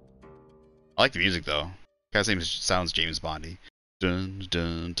 I like the music though. Kind of sounds James Bondy. Dun,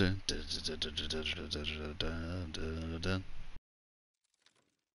 dun, dun, dun, dun, dun, dun, dun, dun, dun, dun, dun.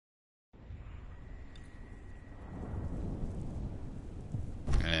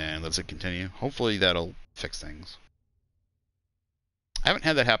 And let's continue. Hopefully that'll fix things. I haven't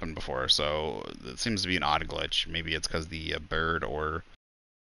had that happen before, so it seems to be an odd glitch. Maybe it's because the bird or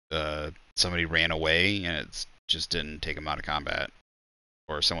somebody ran away and it just didn't take them out of combat.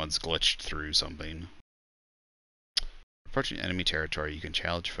 Or someone's glitched through something. Approaching enemy territory, you can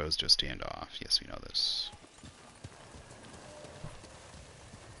challenge foes to a standoff. Yes, we know this.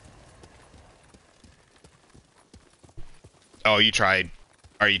 Oh, you tried.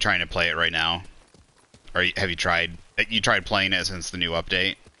 Are you trying to play it right now? Or have you tried? You tried playing it since the new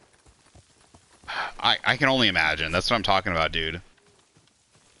update? I can only imagine. That's what I'm talking about, dude.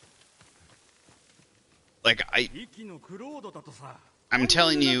 Like I'm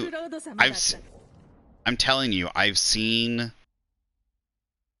telling you, I'm telling you, I've seen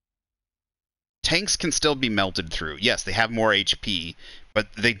tanks can still be melted through. Yes, they have more HP, but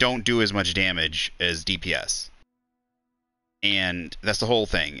they don't do as much damage as DPS. And that's the whole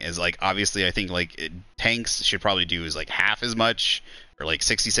thing. Is like obviously I think like tanks should probably do is like half as much or like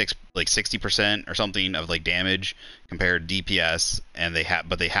 60% or something of like damage compared to DPS, and they have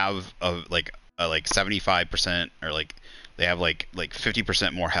like 75% or like they have like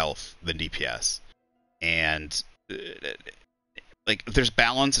 50% more health than DPS. And like there's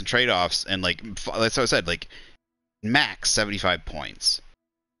balance and trade-offs, and like that's what I said, like max 75 points,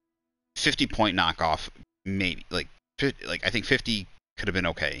 50 point knockoff, maybe like I think 50 could have been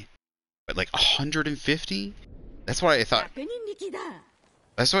okay, but like 150, that's what I thought.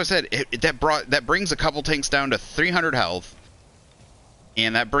 That's what I said. That brings a couple tanks down to 300 health,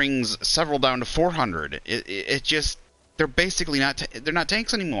 and that brings several down to 400. It just, they're basically they're not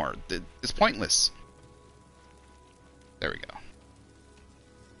tanks anymore. It's pointless. There we go.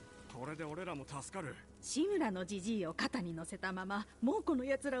 志村のじじいを肩に乗せたまま猛虎の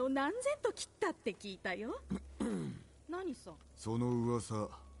やつらを何千と切ったって聞いたよ。何さ。その噂。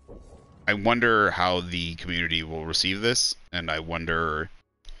I wonder how the community will receive this, and I wonder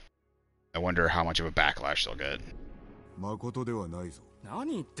how much of a backlash they'll get. 誠ではないぞ。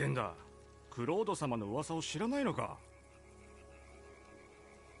何言ってんだ。クロード様の噂を知らないのか。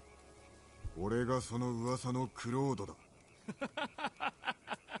俺がその噂のクロードだ。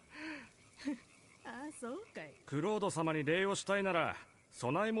そうかい。クロード様に礼をしたいなら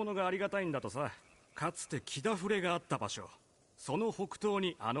供え物がありがたいんだとさ。かつて木田触れがあった場所、その北東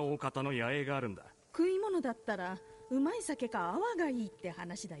にあのお方の野営があるんだ。食い物だったらうまい酒か泡がいいって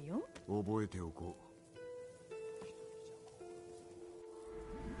話だよ。覚えておこう。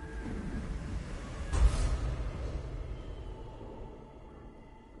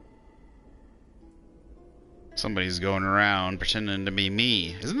Somebody's going around pretending to be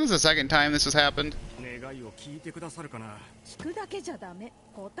me. Isn't this the second time this has happened? 願いを聞いてくださるかな。聞くだけじゃダメ。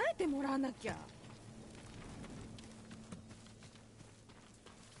答えてもらわなきゃ。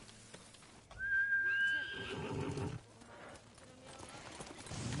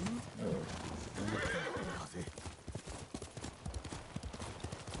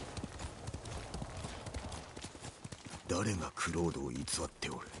誰がクロードを偽って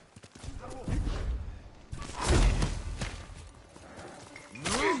おる。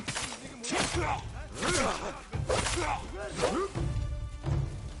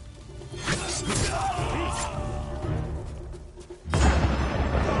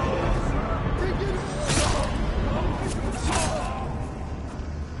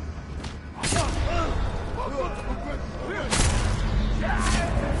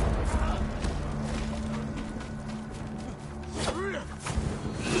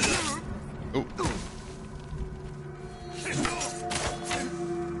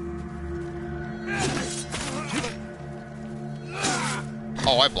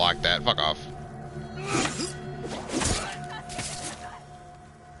Oh, I blocked that. Fuck off.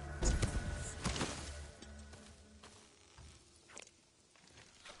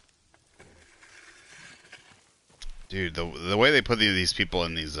 Dude, the way they put these people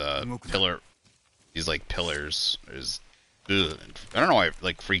in these like pillars is, ugh. I don't know why it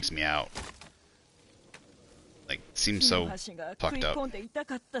like freaks me out. Like seems so fucked up.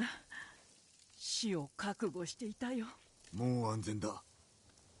 死を覚悟していたよ。もう安全だ。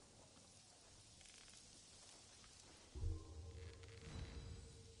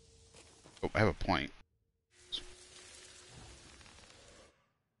Oh, I have a point.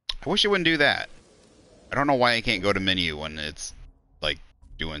 I wish it wouldn't do that. I don't know why I can't go to menu when it's like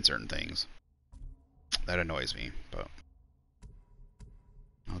doing certain things. That annoys me, but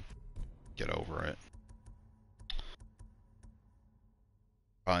I'll get over it.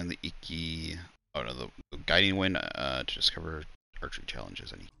 Following the Iki, oh no, the guiding wind to discover archery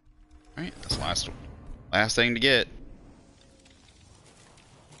challenges. Any? All right, that's the last thing to get.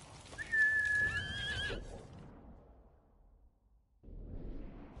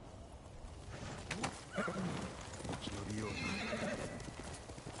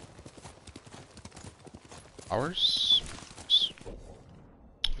 Flowers?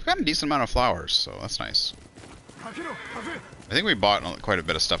 We've got a decent amount of flowers, so that's nice. I think we bought quite a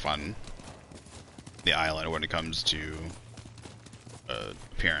bit of stuff on the island when it comes to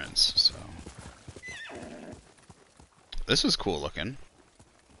appearance, so. This is cool looking.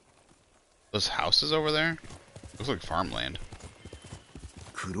 Those houses over there? Looks like farmland.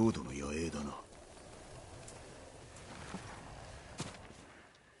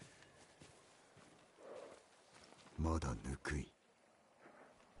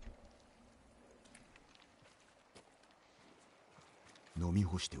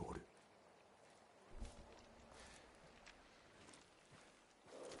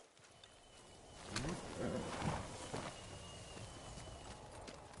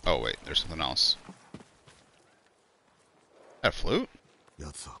 Oh wait, there's something else. That flute?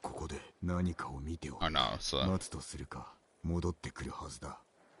 Oh no, it's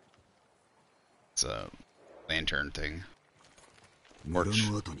a lantern thing. Torch.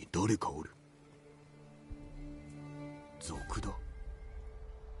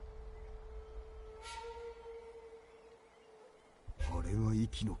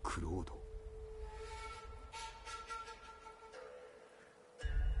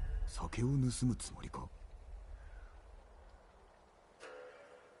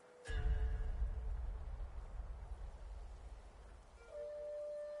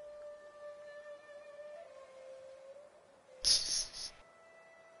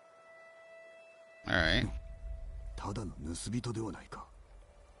 Alright.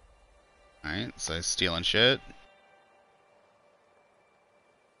 Alright, so stealing shit.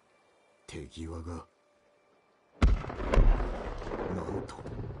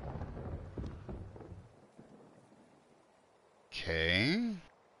 Okay.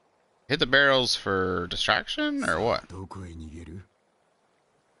 Hit the barrels for distraction or what?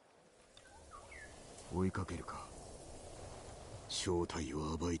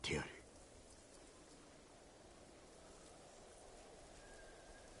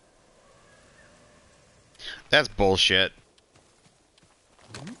 That's bullshit.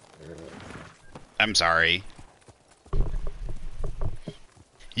 I'm sorry.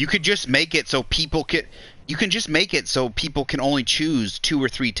 You could just make it so people can... You can just make it so people can only choose 2 or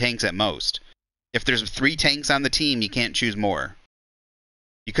 3 tanks at most. If there's 3 tanks on the team, you can't choose more.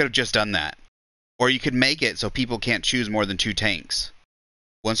 You could have just done that. Or you could make it so people can't choose more than 2 tanks.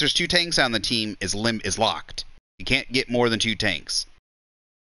 Once there's 2 tanks on the team, is locked. You can't get more than 2 tanks.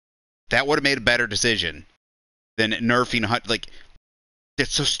 That would have made a better decision than nerfing... Like,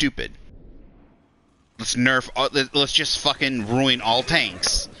 that's so stupid. Let's nerf... Let's just fucking ruin all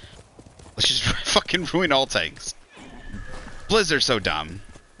tanks. Let's just fucking ruin all tanks. Blizzard's so dumb.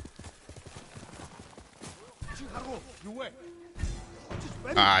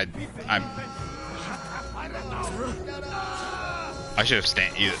 I should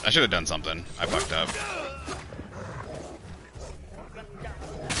have I should have done something. I fucked up.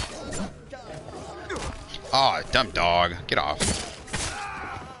 Oh, dumb dog. Get off.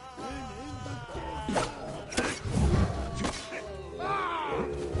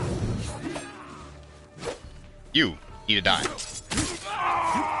 You need to die.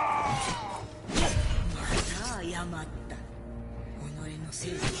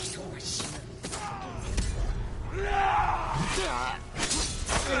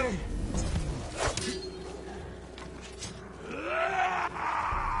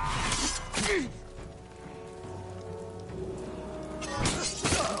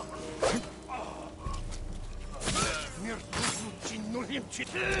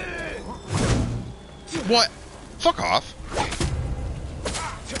 What? Fuck off.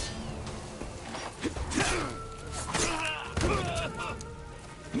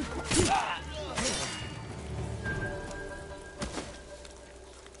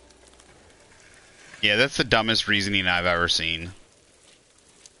 Yeah, that's the dumbest reasoning I've ever seen.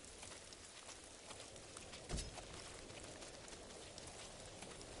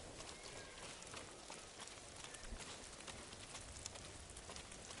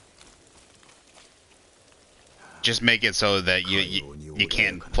 Just make it so that you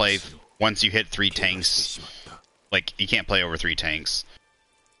can't play once you hit 3 tanks. Like, you can't play over 3 tanks.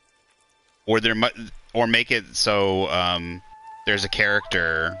 Or or make it so there's a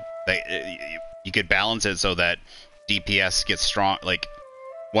character that you could balance it so that DPS gets strong. Like,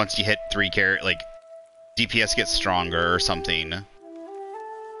 once you hit 3 like DPS gets stronger or something.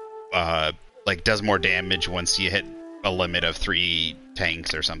 Like, does more damage once you hit a limit of 3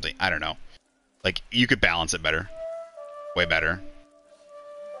 tanks or something. I don't know. Like, you could balance it better. Way better.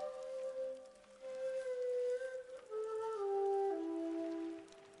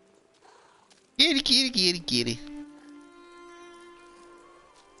 Kitty, kitty, kitty, kitty.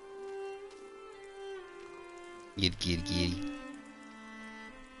 Kitty, kitty, kitty.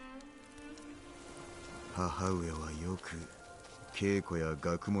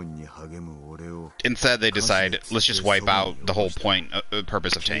 Instead, they decide, let's just wipe out the whole point,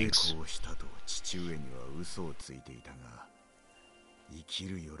 purpose of tanks.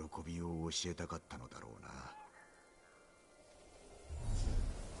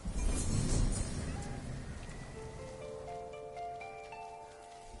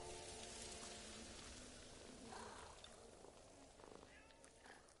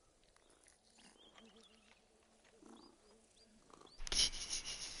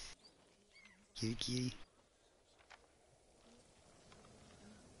 Kitty, kitty.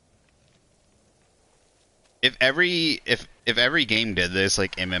 If every game did this,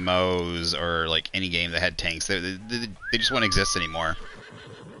 like MMOs or like any game that had tanks, they just wouldn't exist anymore.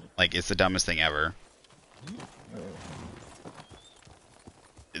 Like, it's the dumbest thing ever.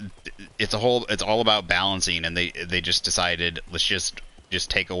 It's all about balancing, and they just decided, let's just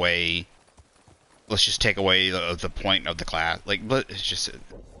take away the point of the class. Like, but it's just,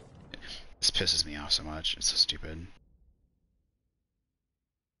 this pisses me off so much. It's so stupid.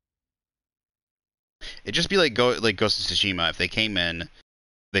 It'd just be like Ghost of Tsushima. If they came in,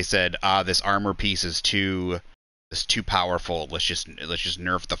 they said, this armor piece is too powerful. Let's just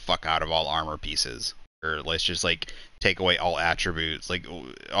nerf the fuck out of all armor pieces, or let's just like take away all attributes,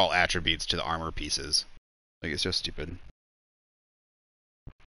 to the armor pieces. Like, it's just stupid.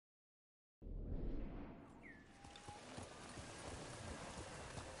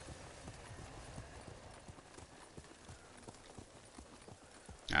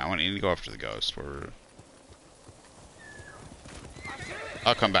 I need to go after the ghost.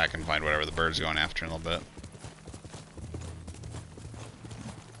 I'll come back and find whatever the bird's going after in a little bit.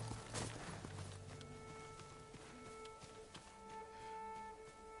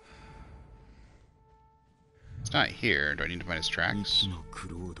 It's not here. Do I need to find his tracks?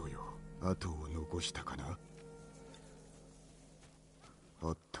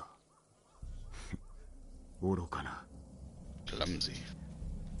 Clumsy.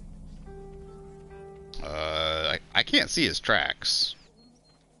 I can't see his tracks.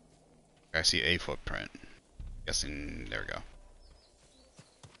 I see a footprint. Guessing, there we go.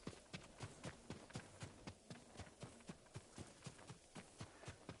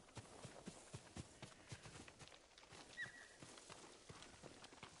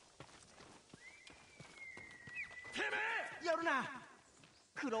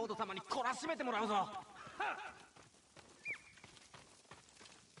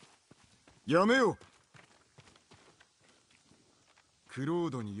 Yameo! クロー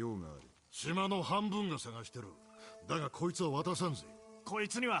ドに用がある。島の半分が探してる。だがこいつは渡さんぜ。こい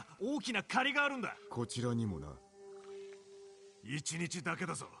つには大きな借りがあるんだ。こちらにもな。一日だけ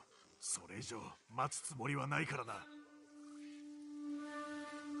だぞ。それ以上待つつもりはないからな。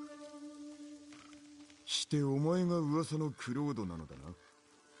してお前が噂のクロードなのだな。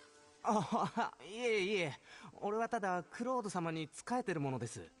あ、いえいえ、俺はただクロード様に仕えてるもので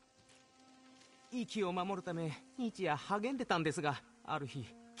す。息を守るため日夜励んでたんですが、ある日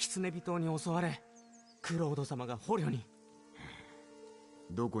狐人に襲われ、クロード様が捕虜に。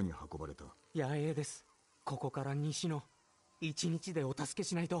どこに運ばれた？野営です。ここから西の。一日でお助け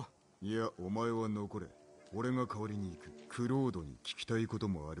しないと。いや、お前は残れ。俺が代わりに行く。クロードに聞きたいこと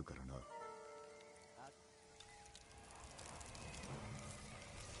もあるからな。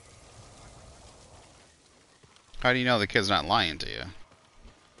How do you know the kid's not lying to you?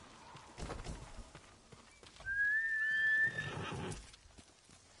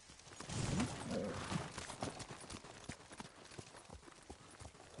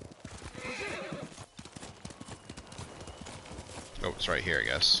 Oh, it's right here, I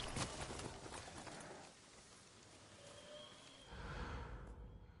guess.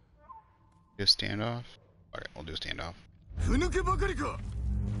 Do a standoff? Okay, we'll do a standoff. ふぬけばかりか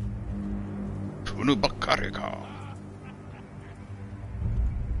Kunubakarika.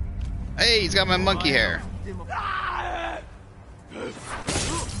 Hey, he's got my monkey hair.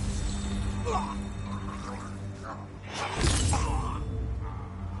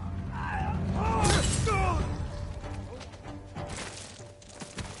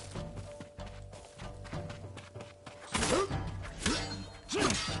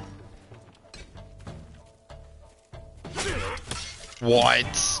 What?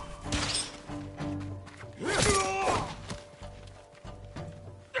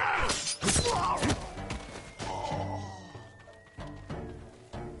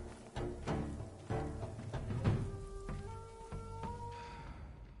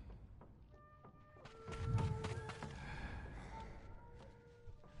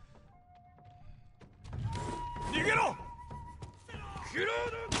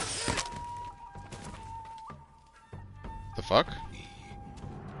 The fuck?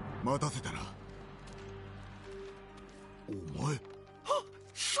 待たせたなお前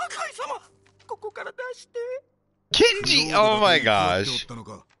酒井様ここから出して Kenji! Oh my gosh.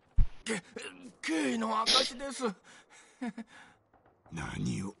 敬意の証です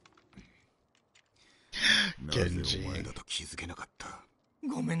何をなぜお前だと気づけなかった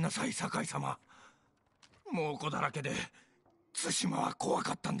ごめんなさい酒井様猛虎だらけで対馬は怖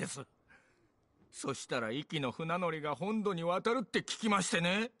かったんですそしたら壱岐の船乗りが本土に渡るって聞きまして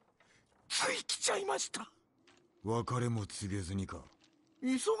ねつい来ちゃいました別れも告げずにか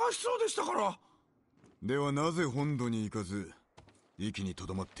忙しそうでしたからではなぜ本土に行かず壱岐にと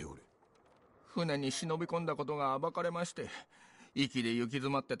どまっておる船に忍び込んだことが暴かれまして壱岐で行き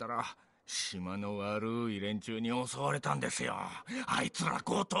詰まってたら島の悪い連中に襲われたんですよあいつら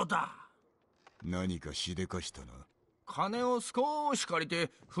強盗だ何かしでかしたな金を少し借り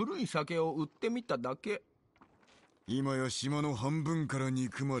て古い酒を売ってみただけ今や島の半分から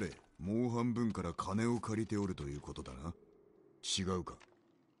憎まれもう半分から金を借りておるということだな違うか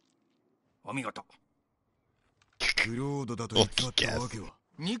お見事クロードだと偽ったわけは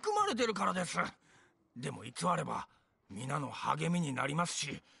憎まれてるからですでも偽れば皆の励みになります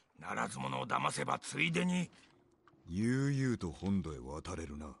しならず者を騙せばついでに悠々と本土へ渡れ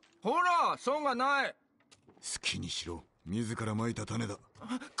るなほら損がない好きにしろ自らまいた種だ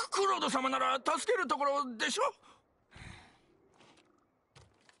クロード様なら助けるところでしょ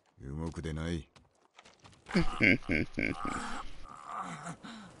動くでない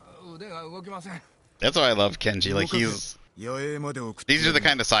腕が動きません That's why I love Kenji. Like, these are the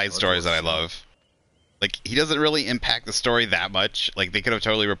kind of side stories that I love. Like, he doesn't really impact the story that much. Like, they could have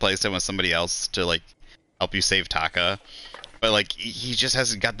totally replaced him with somebody else to, like, help you save Taka. But, like, he just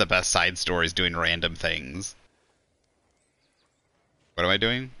hasn't got the best side stories doing random things. What am I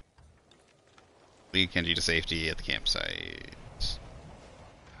doing? Lead Kenji to safety at the campsite.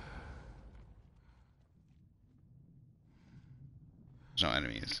 There's no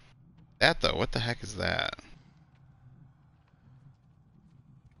enemies. That, though, what the heck is that?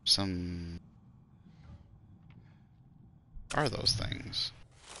 Some... What are those things?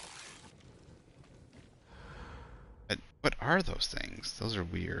 What are those things? Those are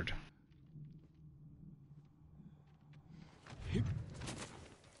weird. Let's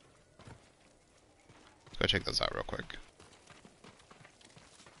go check those out real quick.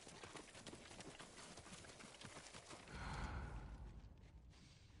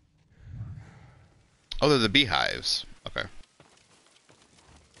 Oh, they're the beehives. Okay.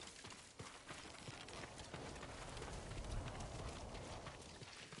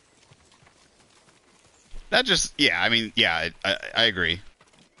 That just, yeah, I mean, yeah, I agree.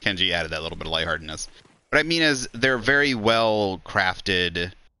 Kenji added that little bit of lightheartedness. But I mean, as they're very well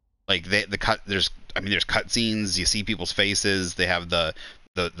crafted, like there's cutscenes, you see people's faces, they have the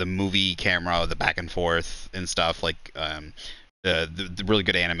movie camera, the back and forth and stuff, like the really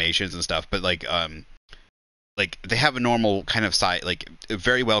good animations and stuff. But like they have a normal kind of side, like a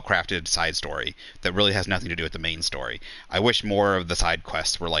very well crafted side story that really has nothing to do with the main story. I wish more of the side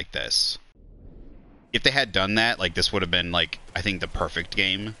quests were like this. If they had done that, like, this would have been, like, I think the perfect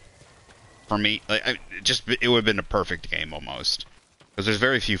game for me. Like, it would have been a perfect game almost, because there's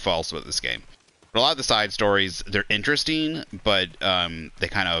very few faults with this game. But a lot of the side stories, they're interesting, but they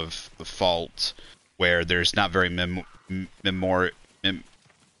kind of fault where there's not very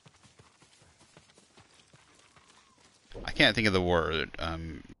I can't think of the word.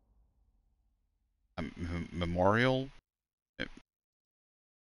 Memorial.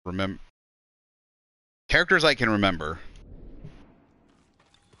 Remember. Characters I can remember.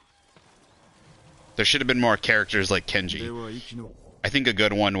 There should have been more characters like Kenji. I think a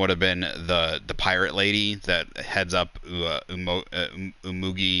good one would have been the pirate lady that heads up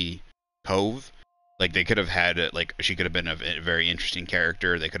Umugi Cove. Like, they could have had, like, she could have been a very interesting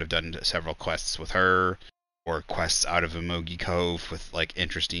character. They could have done several quests with her, or quests out of Umugi Cove with, like,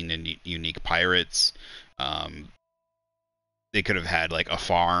 interesting and unique pirates. They could have had, like, a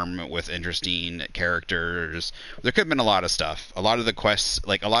farm with interesting characters. There could have been a lot of stuff. A lot of the quests,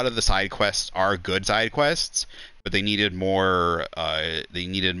 like, a lot of the side quests are good side quests, but they needed more,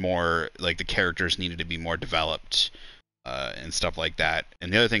 like, the characters needed to be more developed, and stuff like that.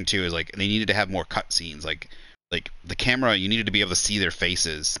 And the other thing, too, is, like, they needed to have more cutscenes. Like, the camera, you needed to be able to see their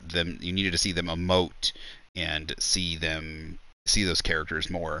faces. You needed to see them emote and see those characters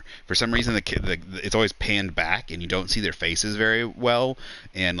more. For some reason, it's always panned back, and you don't see their faces very well,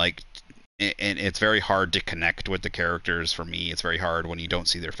 and it's very hard to connect with the characters. For me, it's very hard when you don't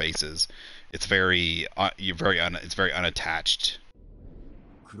see their faces. It's very unattached.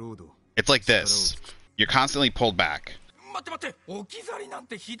 It's like this. You're constantly pulled back.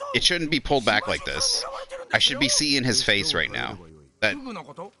 It shouldn't be pulled back like this. I should be seeing his face right now.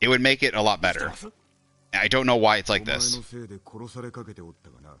 It would make it a lot better. I don't know why it's like this. The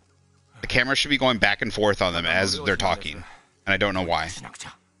camera should be going back and forth on them as they're talking, and I don't know why.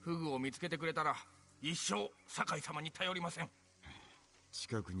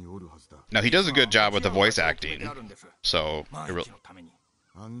 Now, he does a good job with the voice acting, so it really...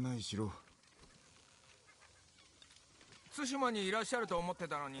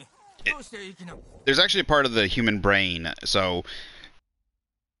 There's actually a part of the human brain, so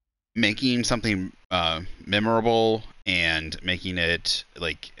making something memorable and making it,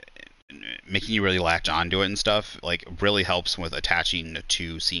 like, making you really latch onto it and stuff, like, really helps with attaching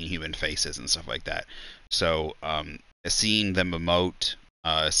to seeing human faces and stuff like that. So seeing them emote,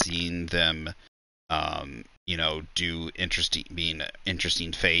 seeing them do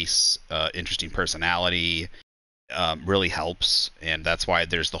interesting face, interesting personality, really helps. And that's why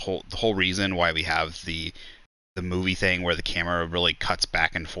there's the whole reason why we have the movie thing where the camera really cuts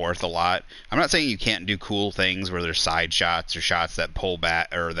back and forth a lot. I'm not saying you can't do cool things where there's side shots or shots that pull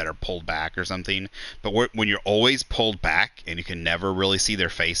back or that are pulled back or something, but when you're always pulled back and you can never really see their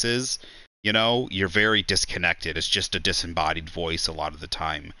faces, you're very disconnected. It's just a disembodied voice a lot of the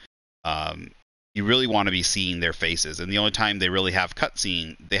time. You really want to be seeing their faces, and the only time they really have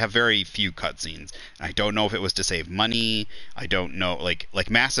they have very few cutscenes. I don't know if it was to save money. I don't know. Like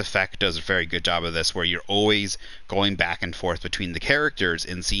Mass Effect does a very good job of this, where you're always going back and forth between the characters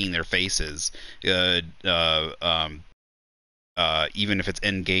and seeing their faces. Even if it's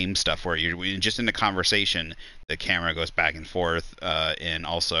in-game stuff, where you're just in a conversation, the camera goes back and forth. And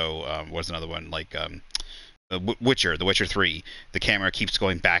also, what's another one, like The Witcher 3, the camera keeps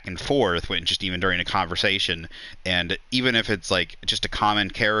going back and forth when just even during a conversation, and even if it's like just a common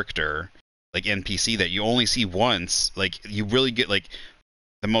character, like NPC that you only see once, like you really get, like,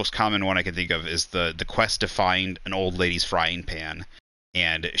 the most common one I can think of is the quest to find an old lady's frying pan,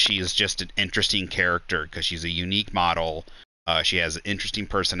 and she is just an interesting character because she's a unique model. She has an interesting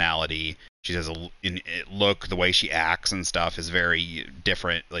personality. She has a look, the way she acts and stuff is very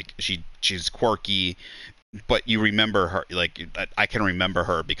different. Like she's quirky. But you remember her, like, I can remember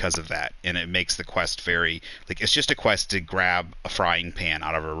her because of that, and it makes the quest very, like, it's just a quest to grab a frying pan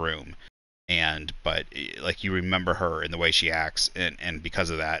out of her room, but like, you remember her and the way she acts, and because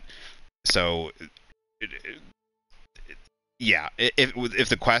of that, so yeah, if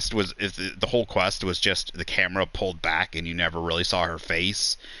the whole quest was just the camera pulled back and you never really saw her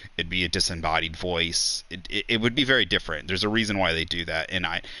face, it'd be a disembodied voice. It would be very different. There's a reason why they do that, and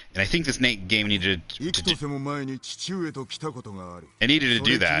I think this game needed to do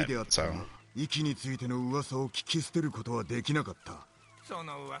that. So. 息についての噂を聞き捨てることはできなかった。そ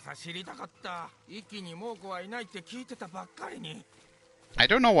の噂知りたかった。息に猛虎はいないって聞いてたばっかりに。I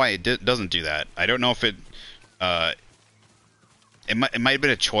don't know why it doesn't do that. I don't know if it might have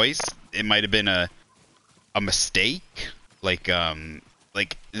been a choice. It might have been a mistake. Like this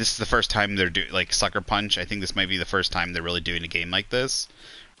is the first time they're doing, like, Sucker Punch. I think this might be the first time they're really doing a game like this.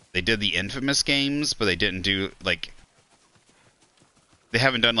 They did the Infamous games, but they didn't do, like, they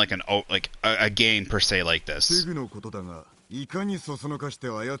haven't done like a game per se like this. It's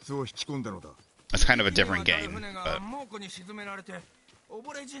kind of a different game, but...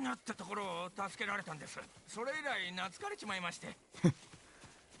 溺れ死になったところを助けられたんです。それ以来懐かれちまいまして。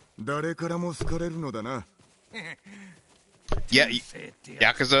誰からも好かれるのだな。Yeah,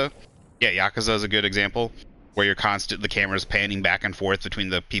 Yakuza. Yeah, Yakuza is a good example where you're the camera's panning back and forth between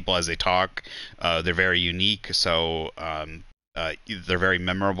the people as they talk. They're very unique, so they're very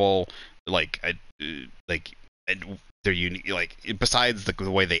memorable. Like and they're unique. Like besides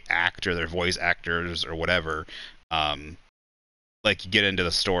the way they act or their voice actors or whatever, like you get into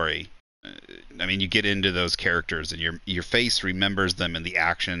the story. I mean, you get into those characters, and your face remembers them and the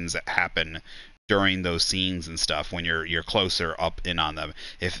actions that happen during those scenes and stuff when you're closer up in on them.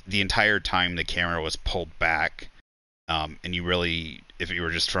 If the entire time the camera was pulled back, and you really, if you were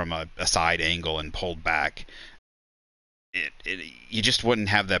just from a side angle and pulled back, you just wouldn't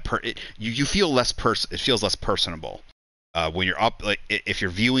have that. You feel less it feels less personable. When you're up, like if you're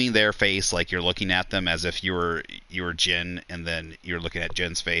viewing their face, like you're looking at them as if you were Jin, and then you're looking at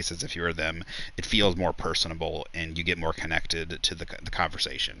Jin's face as if you were them, it feels more personable, and you get more connected to the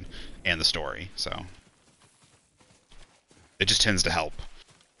conversation and the story. So it just tends to help,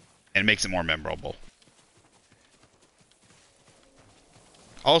 and makes it more memorable.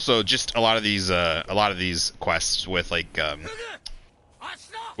 Also, just a lot of these quests with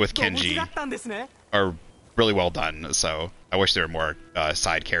with Kenji are really well done. So I wish there were more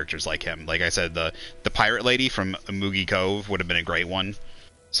side characters like him. Like I said, the pirate lady from Mugi Cove would have been a great one.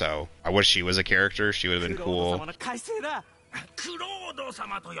 So I wish she was a character. She would have been cool.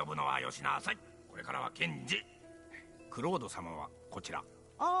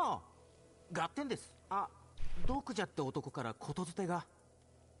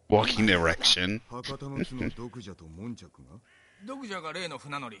 Walking erection.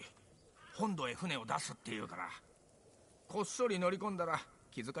 本土へ船を出すっていうからこっそり乗り込んだら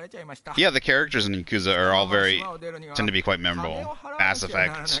気づかれちゃいました Yeah, the characters in Yakuza are all tend to be quite memorable. Mass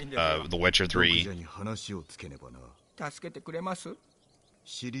Effect, The Witcher 3. 助けてくれます？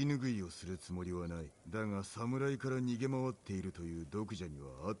尻拭いをするつもりはない。だが侍から逃げ回っているという毒蛇には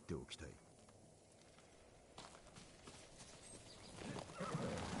会っておきたい。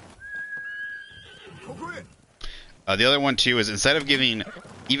ここへ。The other one too is instead of giving,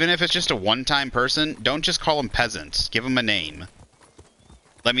 even if it's just a one-time person, don't just call them peasants. Give them a name.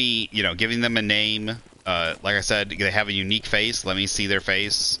 Giving them a name. Like I said, they have a unique face. Let me see their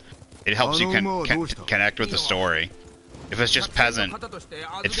face. It helps you connect with the story. If it's just peasant,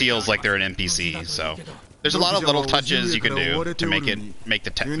 it feels like they're an NPC. So there's a lot of little touches you can do to make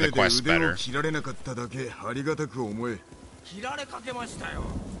the quest better.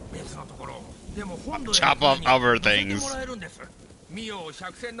 Chop off other things.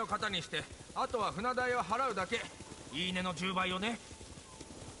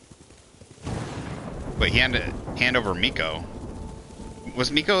 Wait, hand over Miko.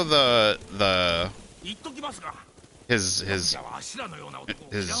 Was Miko his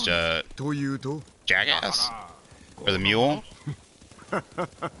jackass? Or the mule?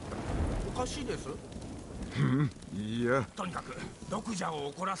 Yeah.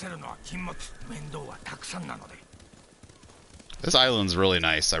 This island's really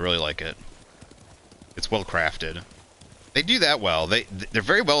nice. I really like it. It's well crafted. They do that well. They're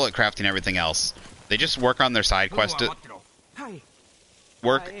very well at crafting everything else. They just work on their side quest. If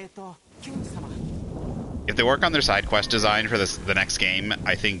they work on their side quest design for the next game,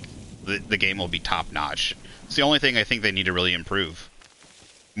 I think the game will be top notch. It's the only thing I think they need to really improve.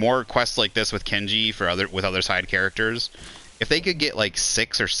 More quests like this with Kenji with other side characters. If they could get like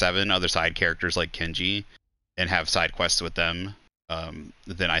 6 or 7 other side characters like Kenji and have side quests with them,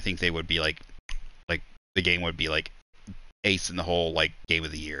 then I think they would be like the game would be like ace in the whole like game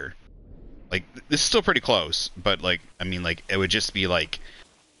of the year. Like this is still pretty close, but like I mean like it would just be like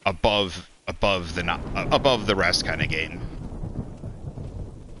above the rest kind of game.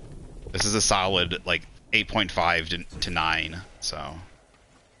 This is a solid like 8.5 to 9, so.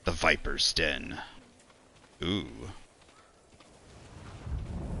 The Viper's Den. Ooh.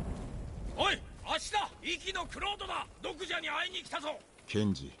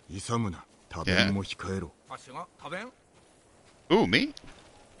 Kenji, 勇むな。食べんも控えろ。Ooh, me?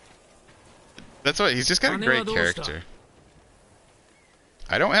 That's what he's just got a great character.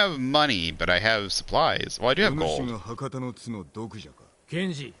 I don't have money, but I have supplies. Well, I do have gold.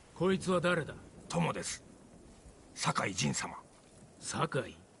 Kenji, こいつは誰だ？友です。酒井仁様。酒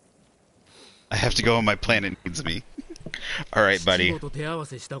井。I have to go and my planet needs me. Alright, buddy.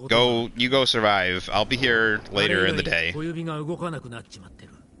 You go survive. I'll be here later in the day.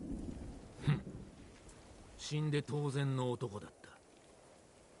 死んで当然の男だった。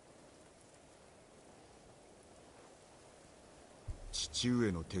父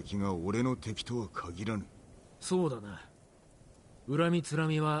上の敵が俺の敵とは限らぬ。そうだな。恨みつら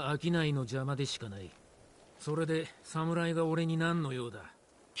みは商いの邪魔でしかない。それで侍が俺に何の用だ。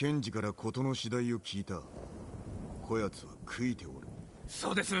ケンジから事の次第を聞いた。こやつは悔いておる。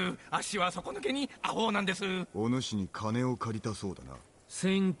そうです。足は底抜けにアホなんです。お主に金を借りたそうだな。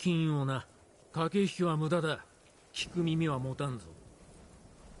千金をな。駆け引きは無駄だ。聞く耳は持たんぞ。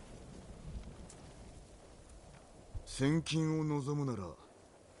千金を望むなら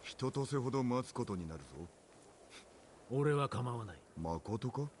一とせほど待つことになるぞ。俺は構わない。まこと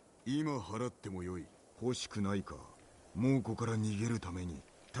か？今払ってもよい。欲しくないか？猛虎から逃げるために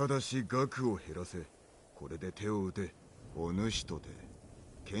ただし額を減らせ。これで手を打て。お主とて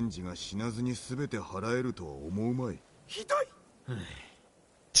検事が死なずに全て払えるとは思うまい。ひどい。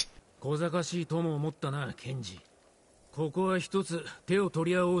小賢しいとも思ったな、検事。ここは一つ手を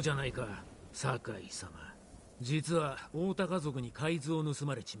取り合おうじゃないか、酒井様。実は大高族に海図を盗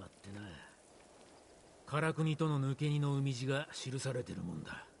まれちまってな。唐国との抜け荷の海地が記されてるもん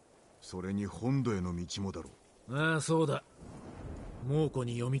だ。それに本土への道もだろう。ああ、そうだ。猛虎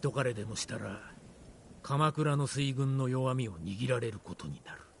に読み解かれでもしたら鎌倉の水軍の弱みを握られることに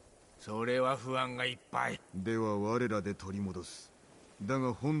なる。それは不安がいっぱい。では我らで取り戻す。だ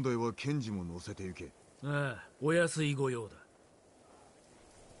が本土へは検事も乗せて行け。ああ、お安い御用だ。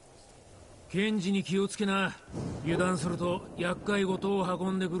検事に気をつけな。油断すると厄介事を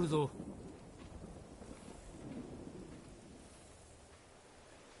運んでくるぞ。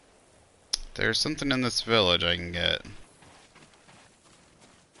There's something in this village I can get.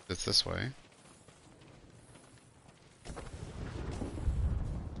 It's this way.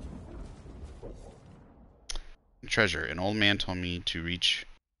 Treasure. An old man told me to reach.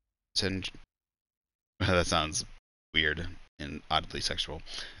 That sounds weird and oddly sexual.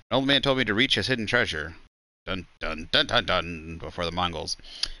 An old man told me to reach his hidden treasure. Dun dun dun dun dun. Before the Mongols.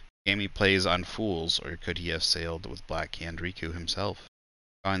 Game he plays on fools, or could he have sailed with Black Hand Riku himself?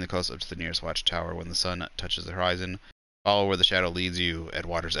 Following the coast up to the nearest watchtower when the sun touches the horizon. Follow where the shadow leads you at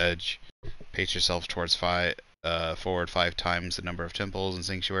water's edge. Pace yourself towards forward 5 times the number of temples and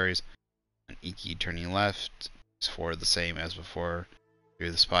sanctuaries. An Iki turning left is forward the same as before.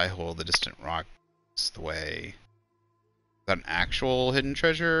 Through the spy hole, the distant rocks the way. Is that an actual hidden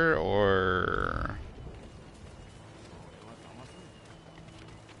treasure, or...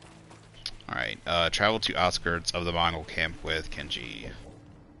 Alright, travel to outskirts of the Mongol camp with Kenji.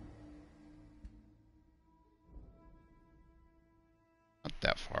 Not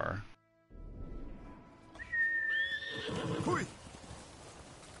that far. Hoi!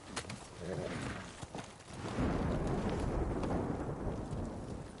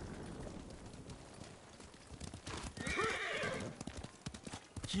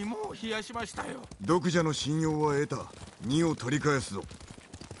 肝を冷やしましたよ。読者の信用は得た。2を取り返すぞ。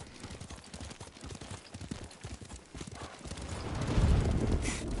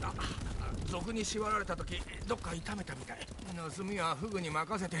賊に縛られた時どっか痛めたみたい。盗みはフグに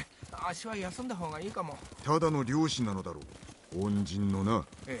任せて足は休んだ方がいいかも。ただの漁師なのだろう。恩人のな。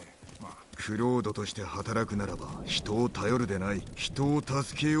ええ、まあクロードとして働くならば人を頼るでない、人を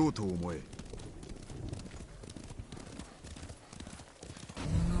助けようと思え。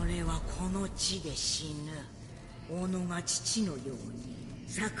己はこの地で死ぬ。己が父のように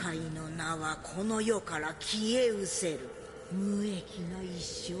堺の名はこの世から消え失せる。無益な一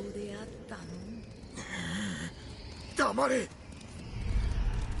生であったの。黙れ。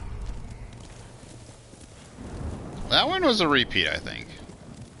 That one was a repeat, I think.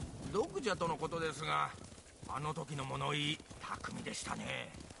 読者とのことですが、あの時の物言い巧みでした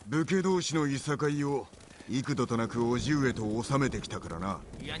ね。武家同士のいさかいを幾度となく叔父上と収めてきたからな。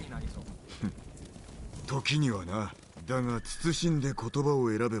嫌になりそう。時にはな。だが慎んで言葉を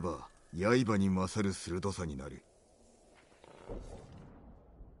選べば刃に勝る鋭さになる。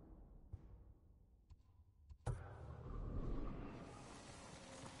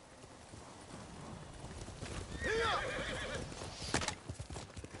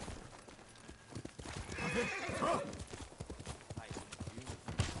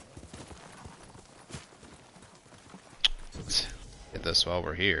Get this while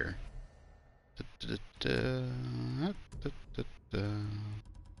we're here.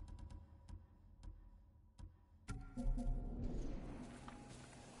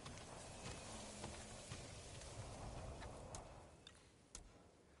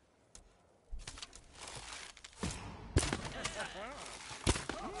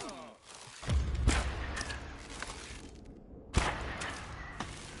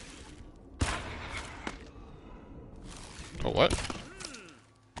 Oh, what?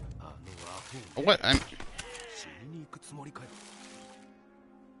 Oh, what? I'm... 死にに行くつもりかよ。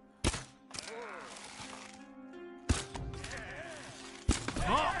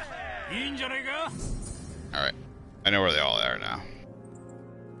あ、いいんじゃないか。 Alright. I know where they all are now.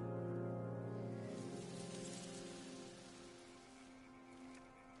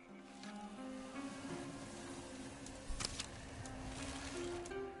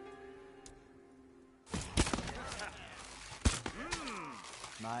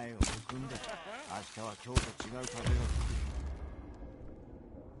 前を向くんだ。明日は今日と違う風が吹く。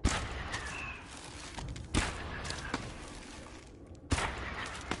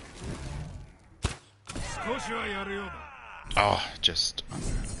Oh, just...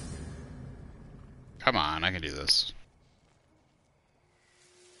 Come on, I can do this.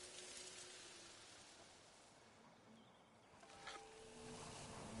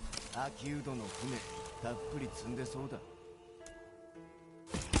 秋ウドの船、たっぷり積んでそうだ。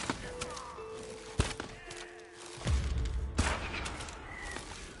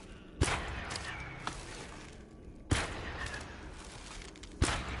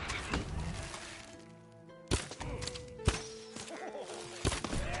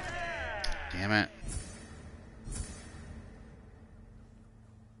Damn it.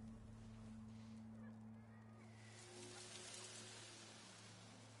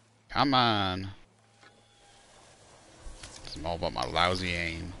 Come on. It's all about my lousy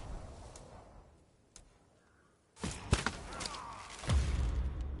aim.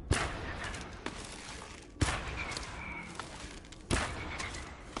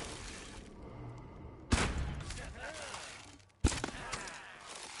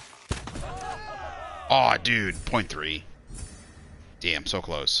 Oh, dude, 0.3. Damn, so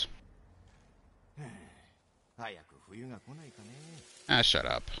close. Ah, shut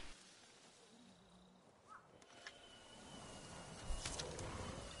up.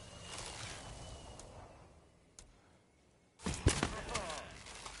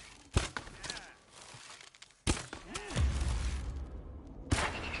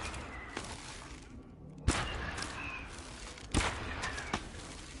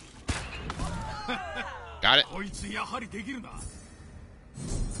 Got it. こいつやはりできるな。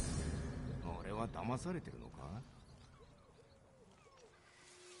俺は騙されてるのか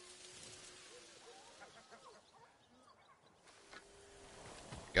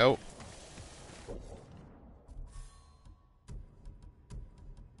？Go.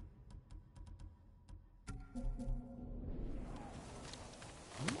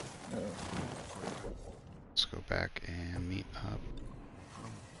 Let's go back and meet up.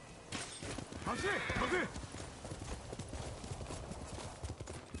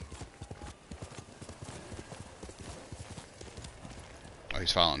 Oh,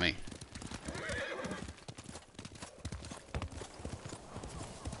 he's following me.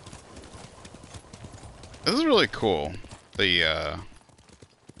 This is really cool. The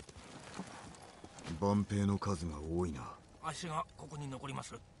万兵の数が多いな。足がここに残りま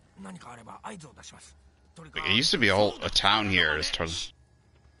す。何かあれば合図を出します。 like, it used to be a whole town here as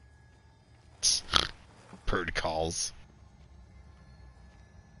bird calls.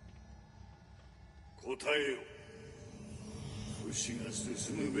 答えよ。武士が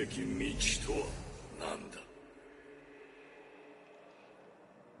進むべき道とは何だ。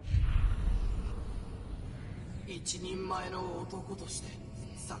一人前の男として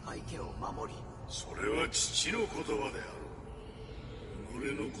堺家を守り、それは父の言葉であろう。己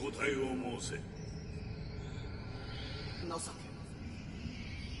の答えを申せ。情け、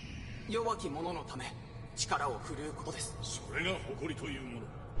弱き者のため力を振るうことです。それが誇りというもの。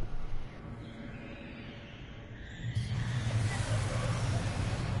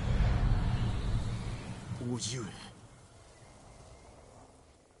叔父上。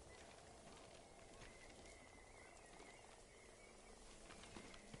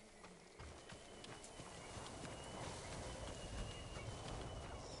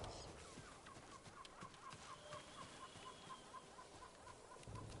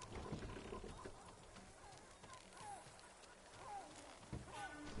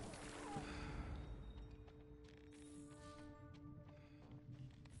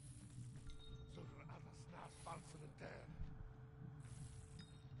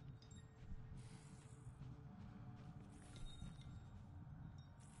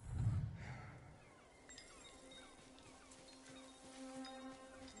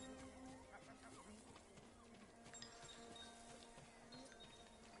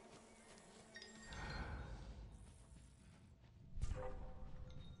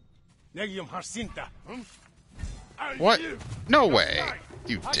What? No way,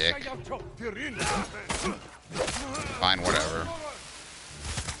 you dick. Fine, whatever.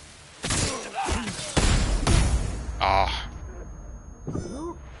 Ah.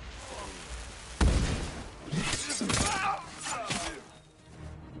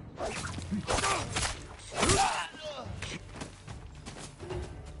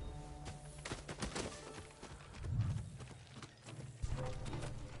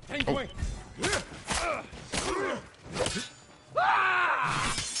 Oh.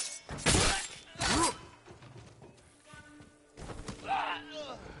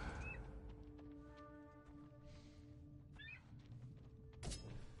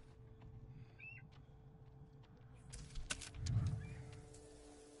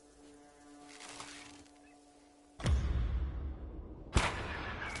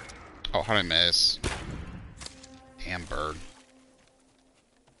 Oh, how did I miss? Damn bird.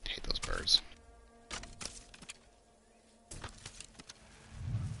 Hate those birds.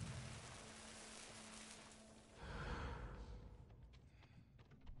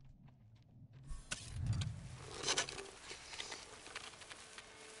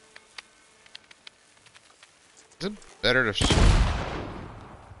 Is it better to...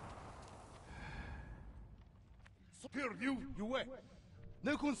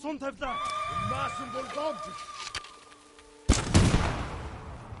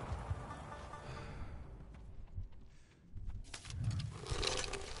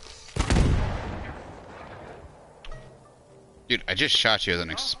 Dude, I just shot you with an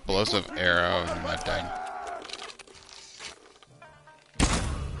explosive arrow and I died.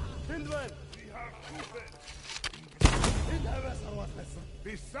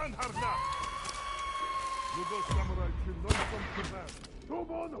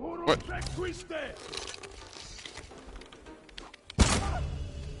 What?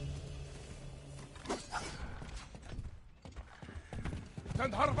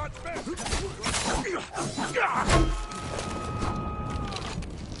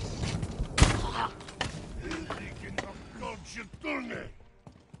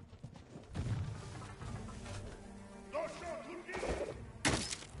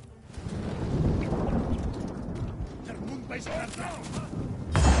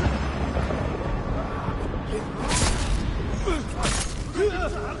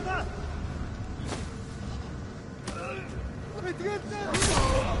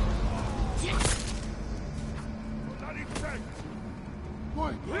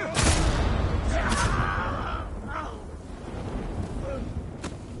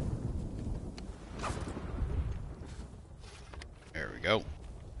 There we go.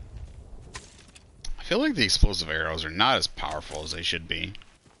 I feel like the explosive arrows are not as powerful as they should be.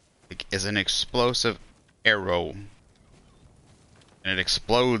 Like, as an explosive arrow, and it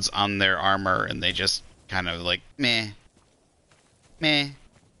explodes on their armor, and they just kind of like, meh. Meh.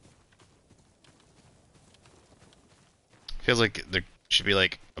 Feels like there should be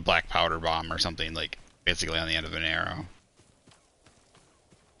like a black powder bomb or something, like, basically on the end of an arrow.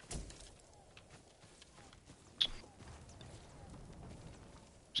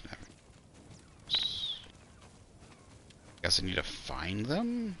 Guess I need to find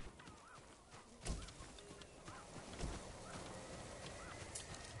them?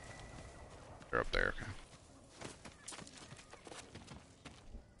 They're up there, okay.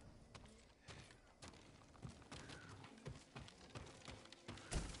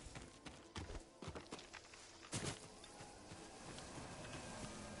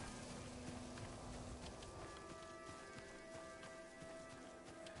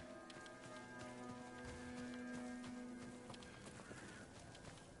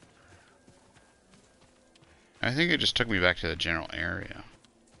 I think it just took me back to the general area.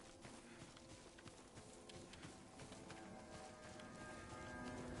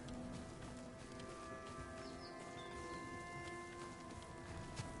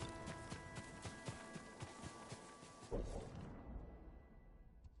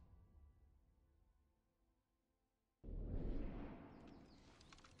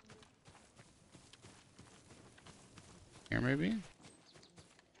 Here, maybe?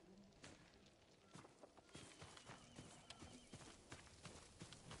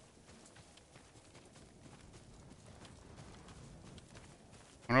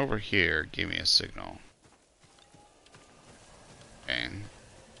 One over here gave me a signal. Okay.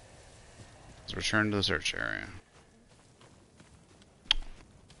 Let's return to the search area.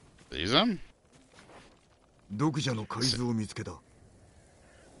 These them?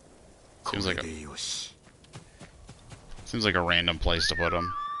 Seems like a random place to put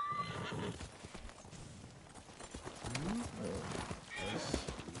them.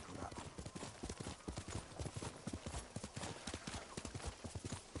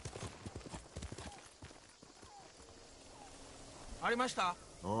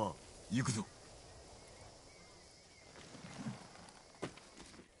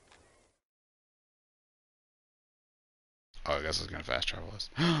 Oh, I guess it's gonna fast travel us.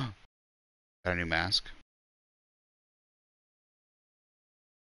 Got a new mask.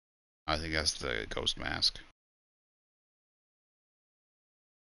 I think that's the ghost mask.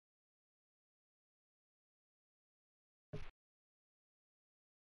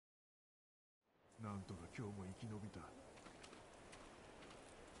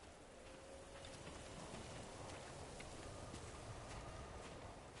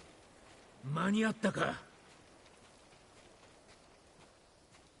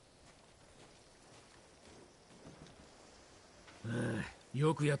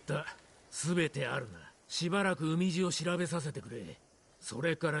 Yoku yatta. すべてあるな。しばらく海地を調べさせてくれ。そ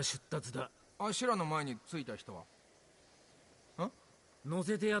れから出立だ。あしらの前に着いた人は？乗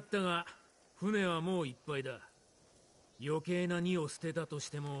せてやったが、船はもういっぱいだ。余計な荷を捨てたとし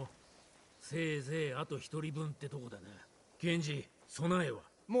ても、せいぜいあと一人分ってとこだな。ケンジ、備えは？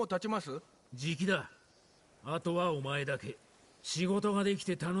もう立ちます？時期だ。あとはお前だけ。仕事ができ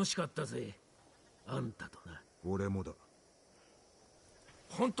て楽しかったぜ。あんたとな。俺もだ。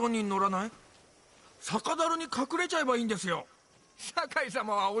本当に乗らない？酒樽に隠れちゃえばいいんですよ。酒井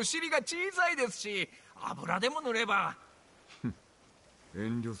様はお尻が小さいですし、油でも塗れば。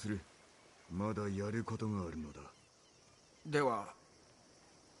遠慮する。まだやることがあるのだ。では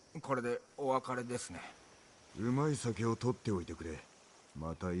これでお別れですね。うまい酒を取っておいてくれ。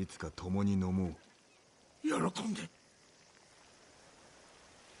またいつか共に飲もう。喜んで。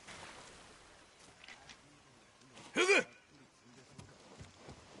フグ！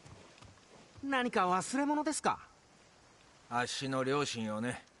何か忘れ物ですか？あっしの両親を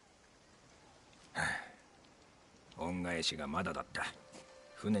ね。恩返しがまだだった。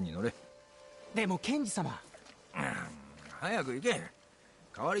船に乗れ。でもケンジ様。早く行け。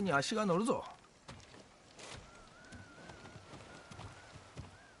代わりにあっしが乗るぞ。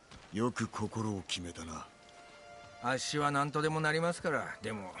よく心を決めたな。あっしは何とでもなりますから。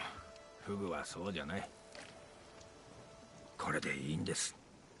でもフグはそうじゃない。これでいいんです。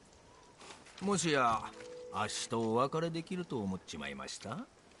もしやあっしとお別れできると思っちまいました？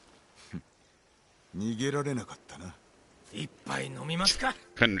逃げられなかったな。一杯飲みますか？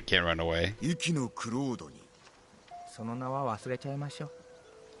 Can't run away. 息のクロードに。その名は忘れちゃいましょう。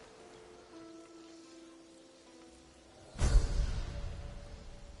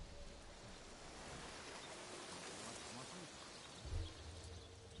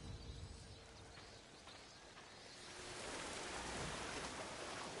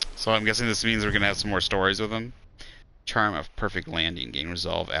So I'm guessing this means we're gonna have some more stories with him. Charm of perfect landing. Gain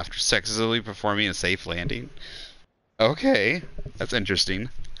resolve after successfully performing a safe landing. Okay, that's interesting.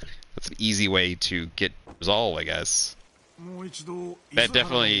 That's an easy way to get resolve, I guess. That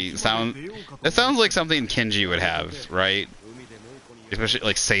definitely sounds like something Kenji would have, right? Especially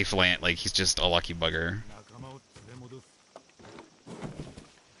like safe land, like he's just a lucky bugger.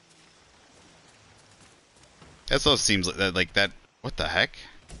 That still seems like that. What the heck?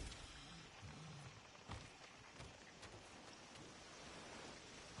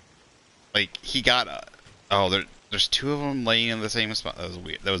 Like he got. Oh, there's two of them laying in the same spot. That was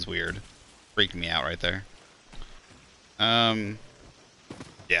weird. That was weird. Freaked me out right there.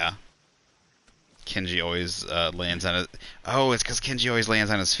 Yeah. Kenji always lands on it. Oh, it's because Kenji always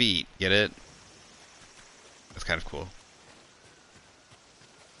lands on his feet. Get it? That's kind of cool.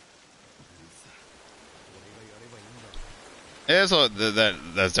 Yeah, so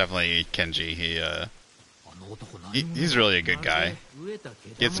that's definitely Kenji. He's really a good guy. He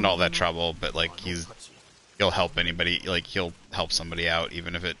gets in all that trouble, but like he'll help anybody. Like he'll help somebody out,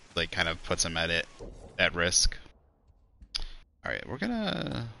 even if it like kind of puts him at risk. All right, we're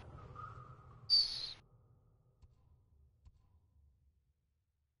gonna.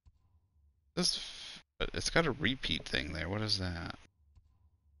 It's got a repeat thing there. What is that?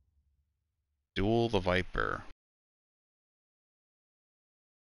 Duel the Viper.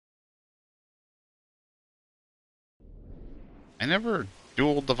 I never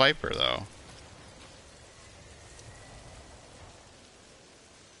dueled the Viper though.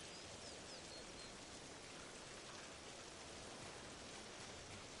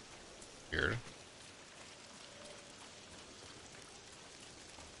 Weird.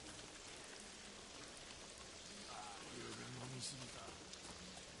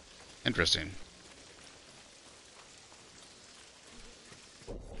 Interesting.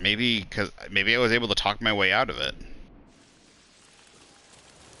 Maybe I was able to talk my way out of it.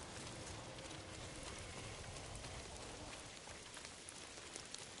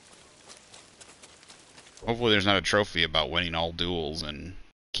 Hopefully there's not a trophy about winning all duels in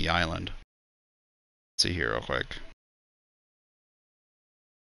Key Island. Let's see here real quick.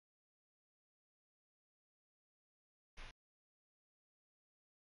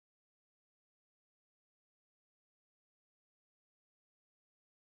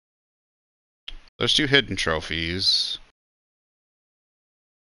 There's 2 hidden trophies.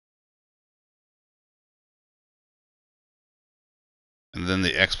 And then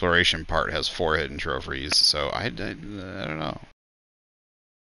the exploration part has 4 hidden trophies, so I don't know.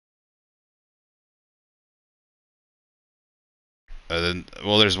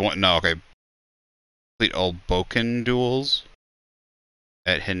 Well, there's one. No, okay. Complete all Boken duels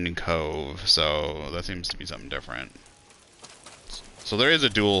at Hidden Cove, so that seems to be something different. So there is a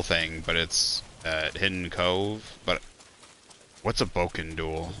duel thing, but it's at Hidden Cove. But what's a Boken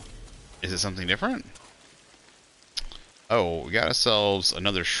duel? Is it something different? Oh, we got ourselves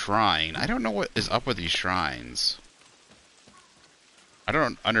another shrine. I don't know what is up with these shrines. I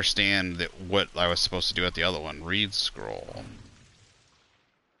don't understand what I was supposed to do at the other one. Read scroll.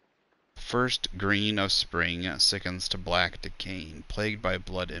 First green of spring sickens to black decaying. Plagued by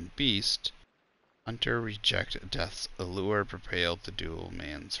blood and beast. Hunter reject death's allure. Prepare to duel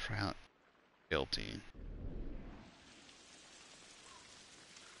man's frailty.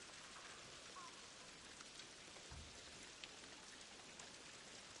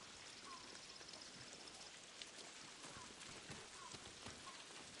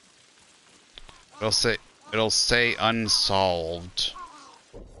 It'll say unsolved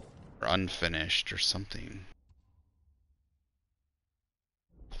or unfinished or something.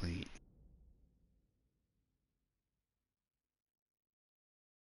 Complete.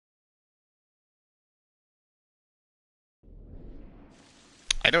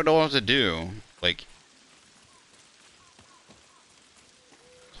 I don't know what to do. Like,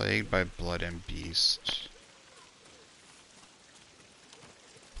 plagued by blood and beast.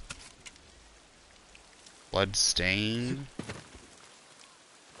 Blood stain.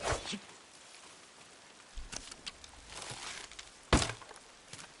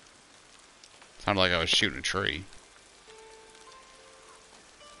 Sounded like I was shooting a tree.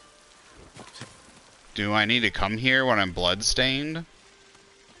 Do I need to come here when I'm bloodstained?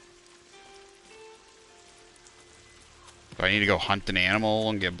 Do I need to go hunt an animal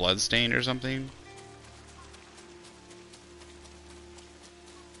and get bloodstained or something?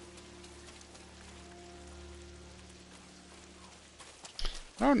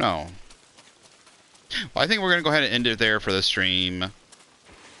 Oh no. Well, I think we're gonna go ahead and end it there for the stream.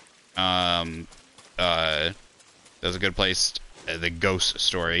 That's a good place. The ghost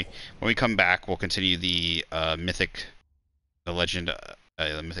story. When we come back, we'll continue the the legend,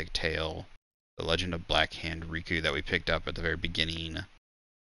 the mythic tale, the legend of Black Hand Riku that we picked up at the very beginning.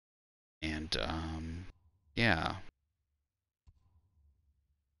 And yeah.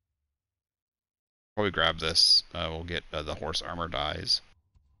 Before we grab this, we'll get the horse armor dies.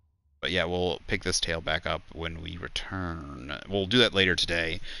 But yeah, we'll pick this tale back up when we return. We'll do that later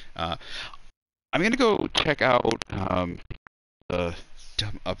today. I'm gonna go check out the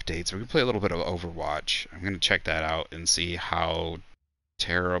dumb updates. We're gonna play a little bit of Overwatch. I'm gonna check that out and see how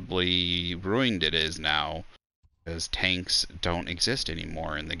terribly ruined it is now, because tanks don't exist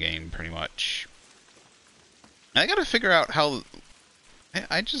anymore in the game, pretty much. I gotta figure out how.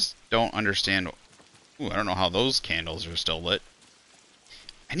 I just don't understand. Ooh, I don't know how those candles are still lit.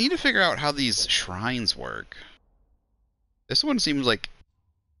 I need to figure out how these shrines work. This one seems like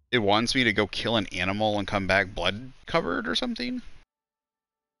it wants me to go kill an animal and come back blood covered or something.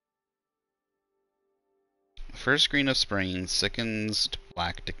 First green of spring sickens to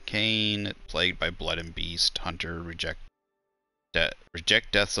black decaying, plagued by blood and beast. Hunter reject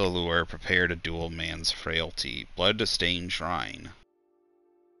death's allure, prepare to duel man's frailty. Blood to stain shrine.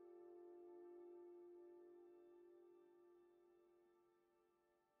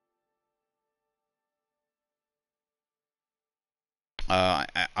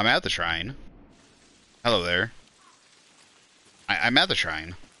 I'm at the shrine. Hello there. I'm at the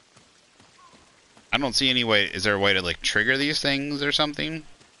shrine. I don't see any way. Is there a way to like trigger these things or something?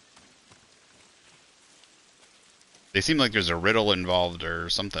 They seem like there's a riddle involved or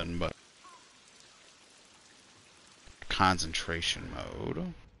something, but concentration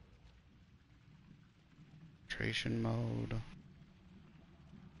mode. Concentration mode.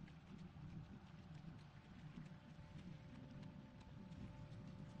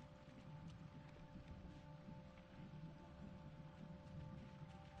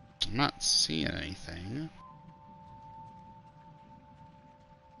 I'm not seeing anything.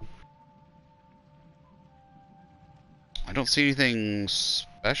 I don't see anything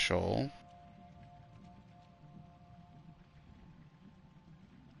special.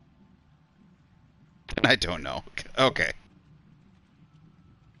 I don't know. Okay.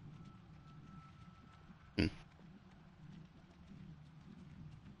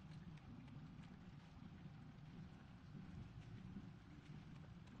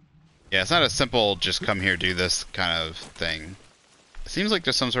 Yeah, it's not a simple just come here, do this kind of thing. It seems like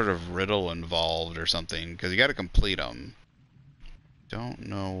there's some sort of riddle involved or something, because you gotta complete them. Don't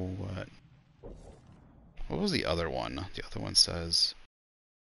know what... What was the other one? The other one says...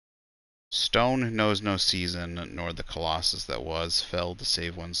 Stone knows no season, nor the colossus that was, fell to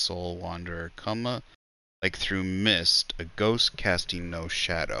save one soul, wanderer. Come like through mist, a ghost casting no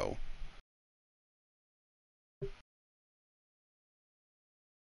shadow.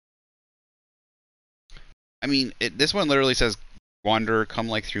 I mean, this one literally says, "Wanderer, come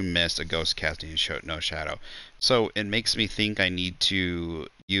like through mist, a ghost casting no shadow." So it makes me think I need to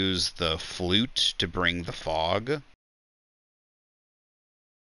use the flute to bring the fog. And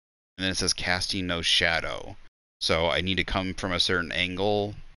then it says casting no shadow. So I need to come from a certain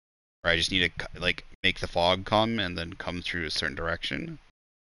angle, or I just need to like make the fog come and then come through a certain direction.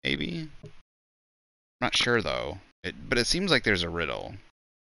 Maybe. I'm not sure though. But it seems like there's a riddle.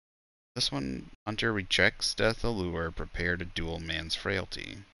 This one, hunter rejects death allure, prepare to duel man's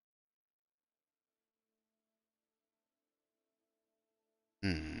frailty.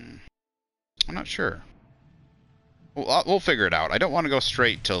 I'm not sure. We'll figure it out. I don't want to go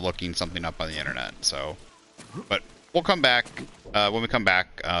straight to looking something up on the internet, so. But we'll come back. When we come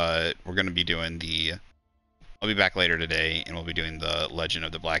back, we're going to be doing the. I'll be back later today, and we'll be doing the Legend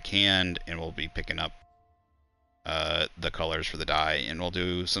of the Black Hand, and we'll be picking up the colors for the dye, and we'll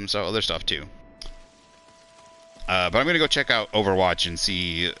do some other stuff too. But I'm going to go check out Overwatch and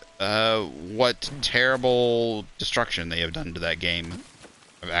see what terrible destruction they have done to that game.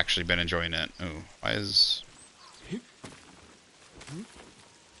 I've actually been enjoying it. Oh, why is...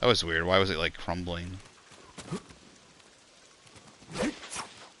 That was weird. Why was it, like, crumbling?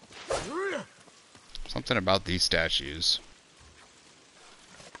 Something about these statues.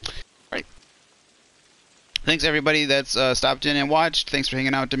 Alright. Thanks, everybody that's stopped in and watched. Thanks for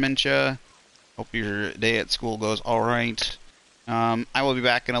hanging out, Dementia. Hope your day at school goes alright. I will be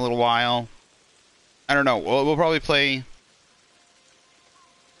back in a little while. I don't know. We'll probably play...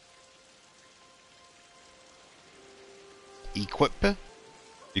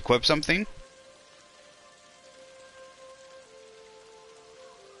 Equip something?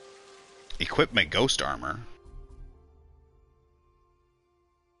 Equip my ghost armor.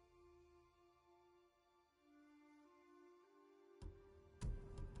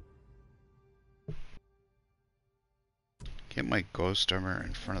 Get my ghost armor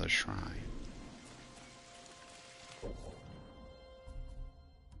in front of the shrine.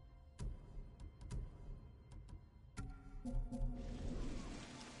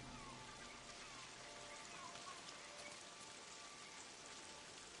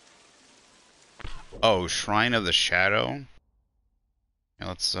 Oh, Shrine of the Shadow? Yeah,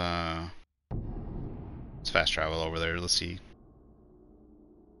 let's fast travel over there. Let's see.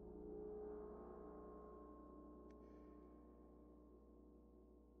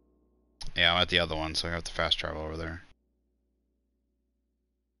 Yeah, I'm at the other one, so I have to fast travel over there.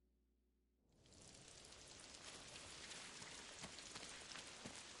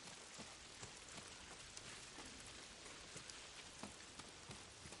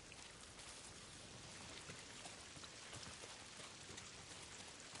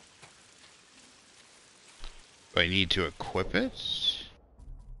 Do I need to equip it?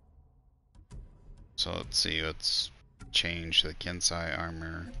 So let's see, let's change the Kensai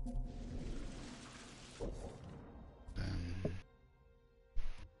armor. Then...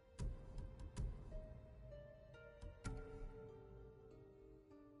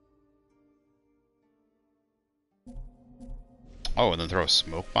 Oh, and then throw a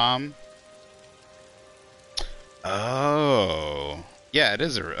smoke bomb? Oh. Yeah, it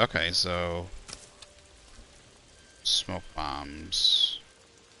is a... Okay, so... Smoke bombs.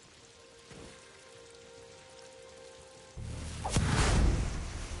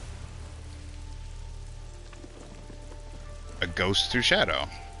 A ghost through shadow.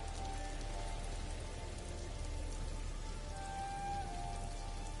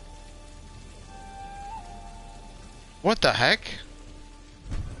 What the heck?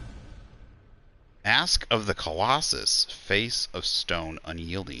 Mask of the Colossus. Face of stone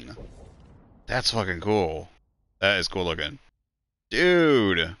unyielding. That's fucking cool. That is cool looking.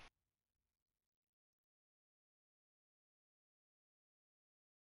 Dude!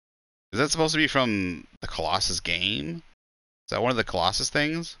 Is that supposed to be from the Colossus game? Is that one of the Colossus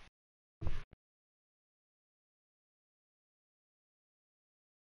things?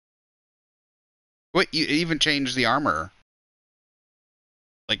 Wait, you even changed the armor.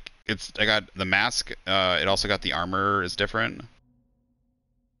 Like, I got the mask, it also got the armor is different.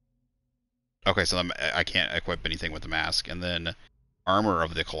 Okay, so I can't equip anything with the mask. And then armor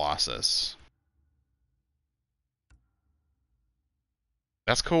of the Colossus.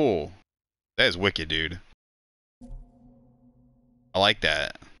 That's cool. That is wicked, dude. I like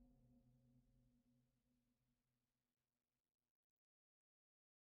that.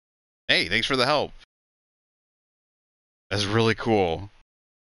 Hey, thanks for the help. That's really cool.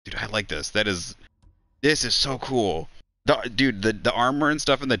 Dude, I like this. This is so cool. Dude, the armor and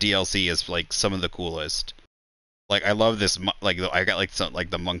stuff in the DLC is like some of the coolest. Like I love this. Like I got like some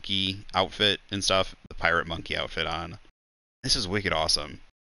like the monkey outfit and stuff, the pirate monkey outfit on. This is wicked awesome.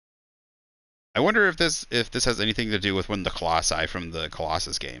 I wonder if this has anything to do with one of the Colossi from the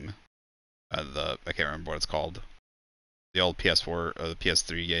Colossus game. I can't remember what it's called. The old PS4, the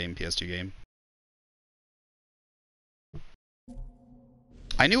PS3 game, PS2 game.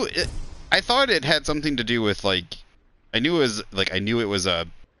 I knew it. I thought it had something to do with like. I knew it was a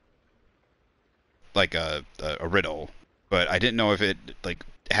riddle, but I didn't know if it like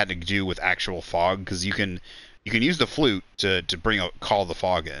had to do with actual fog, because you can use the flute to call the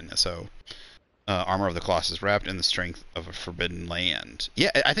fog in. So armor of the Colossus wrapped in the strength of a forbidden land.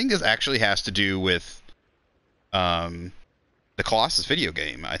 Yeah, I think this actually has to do with the Colossus video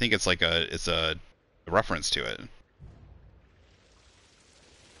game. I think it's like a reference to it.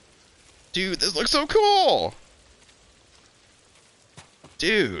 Dude, this looks so cool.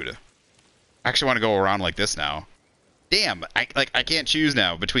 Dude, I actually want to go around like this now. Damn, I can't choose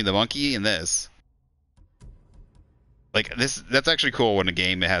now between the monkey and this. Like that's actually cool when a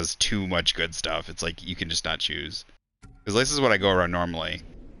game has too much good stuff. It's like you can just not choose. Because this is what I go around normally.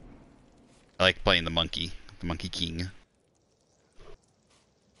 I like playing the Monkey King.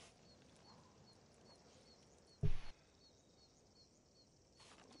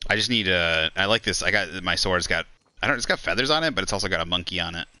 I just need I like this. My sword's got, it's got feathers on it, but it's also got a monkey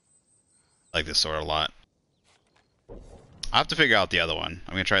on it. I like this sword a lot. I'll have to figure out the other one.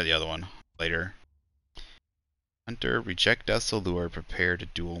 I'm gonna try the other one later. Hunter, reject death's allure, prepare to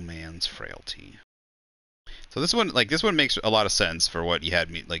duel man's frailty. So this one makes a lot of sense for what you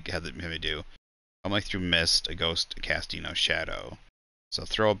had me do. I'm like through mist, a ghost casting no shadow. So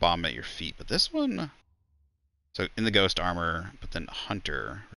throw a bomb at your feet. But this one, so in the ghost armor, but then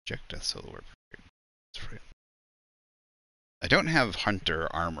hunter, reject death's allure, prepare to frailty. I don't have hunter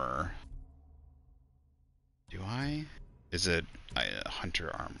armor. Do I? Is it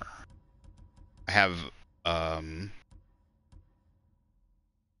hunter armor? I have a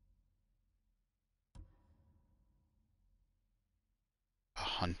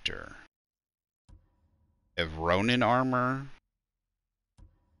hunter. I have Ronin armor.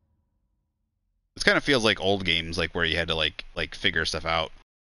 This kind of feels like old games, like where you had to like figure stuff out.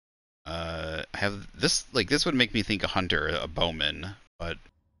 I have this, like this would make me think a hunter, a bowman, but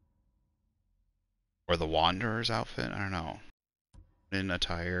or the wanderer's outfit. I don't know. Ronin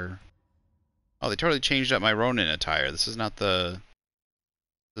attire. Oh, they totally changed up my Ronin attire. This is not what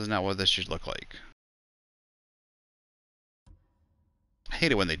this should look like. I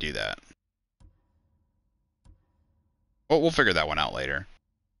hate it when they do that. Well, we'll figure that one out later.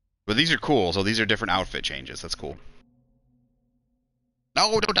 But these are cool, so these are different outfit changes. That's cool.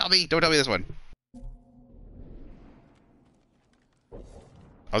 No, don't tell me! Don't tell me this one.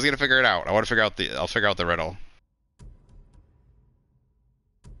 I was gonna figure it out. I'll figure out the riddle.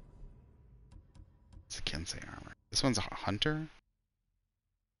 It's a Kensei armor. This one's a hunter?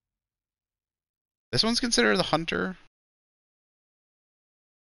 This one's considered the hunter?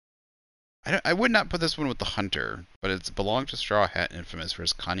 I would not put this one with the hunter, but it's belonged to Straw Hat, infamous for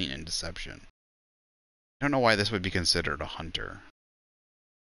his cunning and deception. I don't know why this would be considered a hunter.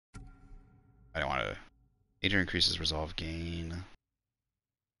 I don't want to. Nature increases resolve gain.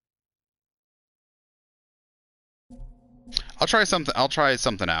 I'll try something out.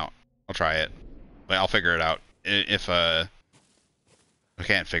 I'll try it. Like, I'll figure it out. If I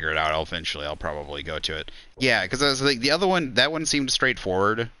can't figure it out, I'll probably go to it. Yeah, because I was like, the other one, that one seemed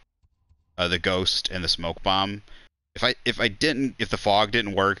straightforward. The ghost and the smoke bomb. If the fog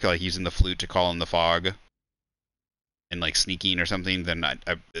didn't work, like using the flute to call in the fog and like sneaking or something, then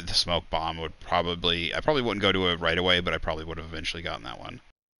the smoke bomb would I probably wouldn't go to it right away, but I probably would have eventually gotten that one.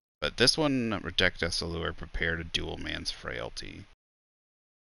 But this one, reject death's allure, prepare to duel man's frailty.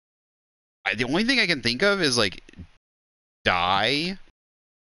 The only thing I can think of is like die,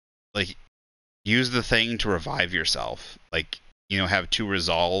 like use the thing to revive yourself, like, you know, have two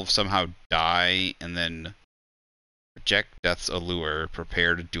resolve, somehow die, and then reject death's allure,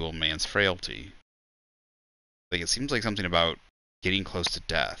 prepare to duel man's frailty. Like, it seems like something about getting close to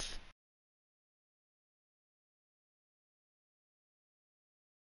death.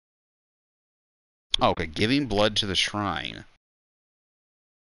 Oh, okay, giving blood to the shrine.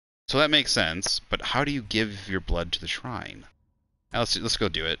 So that makes sense, but how do you give your blood to the shrine? Now let's go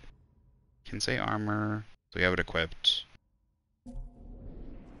do it. Kensei armor, so we have it equipped.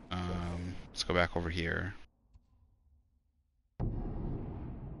 Let's go back over here.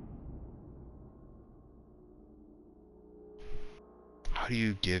 How do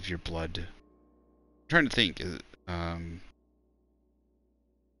you give your blood? I'm trying to think.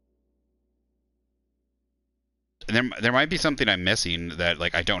 There might be something I'm missing that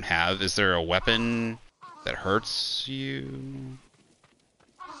like I don't have. Is there a weapon that hurts you?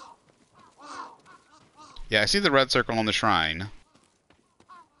 Yeah, I see the red circle on the shrine.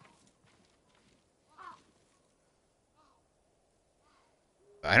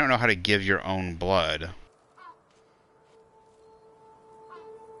 I don't know how to give your own blood.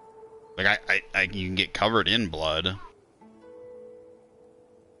 Like you can get covered in blood.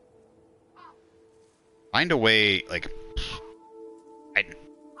 Find a way, like, I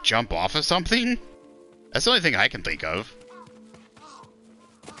jump off of something? That's the only thing I can think of.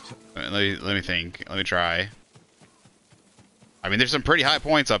 Let me think. Let me try. I mean, there's some pretty high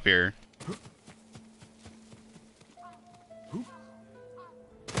points up here.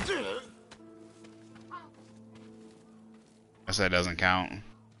 Guess that doesn't count.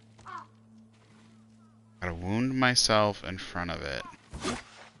 Gotta wound myself in front of it.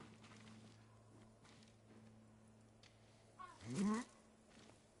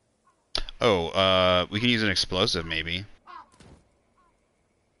 Oh, we can use an explosive, maybe.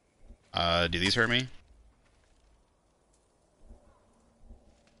 Do these hurt me?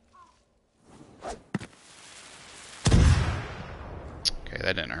 Okay,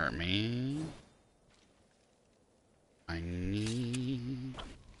 that didn't hurt me. I need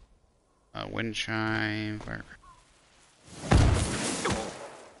a wind chime. Fire.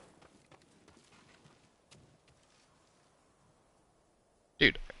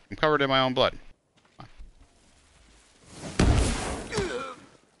 Dude, I'm covered in my own blood.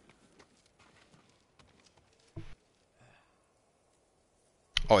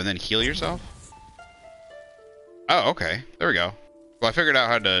 Oh, and then heal yourself? Oh, okay. There we go. Well, I figured out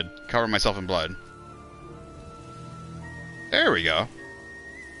how to cover myself in blood. There we go.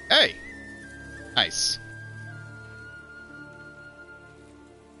 Hey! Nice.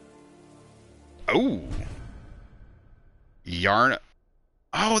 Oh! Yarn.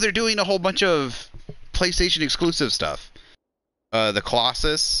 Oh, they're doing a whole bunch of PlayStation exclusive stuff. The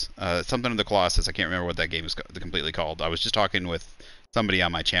Colossus, something of the Colossus. I can't remember what that game is completely called. I was just talking with somebody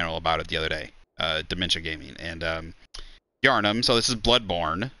on my channel about it the other day. Dementia Gaming and Yarnum. So this is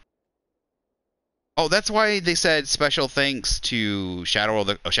Bloodborne. Oh, that's why they said special thanks to Shadow of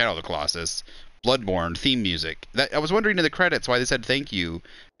the Colossus, Bloodborne theme music. I was wondering in the credits why they said thank you,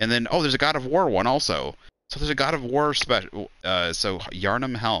 and then there's a God of War one also. So there's a God of War special. So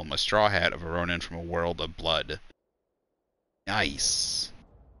Yarnum Helm, a straw hat of a Ronin from a world of blood. Nice.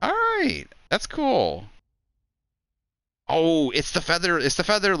 All right, that's cool. Oh, it's the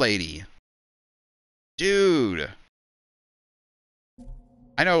feather lady. Dude.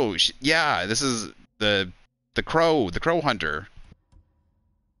 I know. Yeah, this is the crow hunter.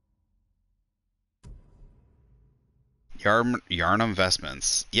 Yarnum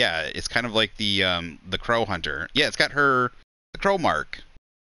Vestments. Yeah, it's kind of like the crow hunter. Yeah, it's got the crow mark.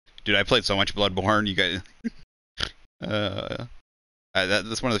 Dude, I played so much Bloodborne. You guys,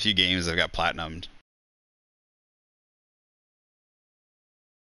 that's one of the few games I've got platinumed.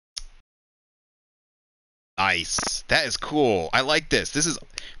 Nice. That is cool. I like this. This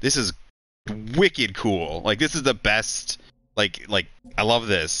is wicked cool. Like this is the best. Like I love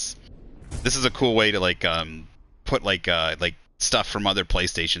this. This is a cool way to like put like stuff from other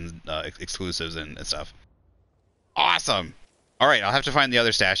PlayStation exclusives and stuff. Awesome. All right, I'll have to find the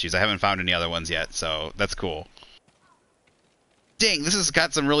other statues. I haven't found any other ones yet, so that's cool. Dang, this has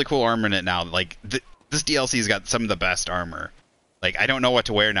got some really cool armor in it now. Like this DLC's got some of the best armor. Like I don't know what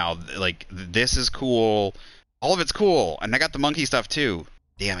to wear now. Like this is cool. All of it's cool, and I got the monkey stuff too.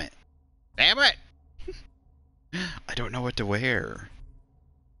 Damn it. Damn it. I don't know what to wear.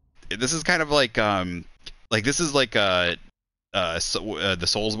 This is kind of like this is like the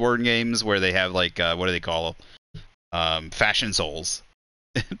Soulsborne games where they have like what do they call fashion souls.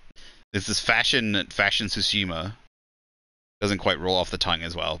 This is fashion Tsushima. Doesn't quite roll off the tongue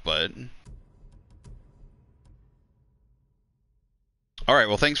as well, but all right.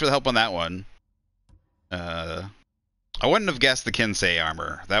 Well, thanks for the help on that one. I wouldn't have guessed the Kinsei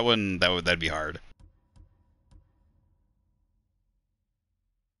armor. That'd be hard.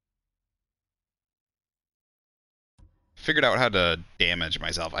 Figured out how to damage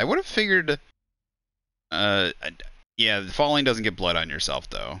myself. I would have figured. Yeah, falling doesn't get blood on yourself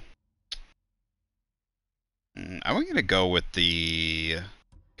though. I'm gonna go with the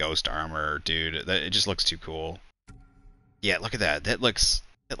ghost armor, dude. It just looks too cool. Yeah, look at that. That looks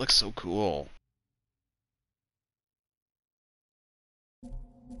so cool.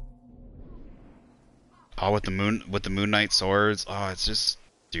 Oh, with the Moon Knight swords. Oh, it's just,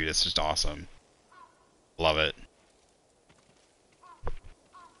 dude, it's just awesome. Love it.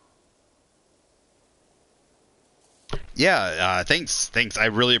 Yeah, thanks. I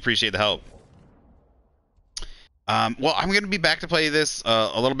really appreciate the help. Well, I'm gonna be back to play this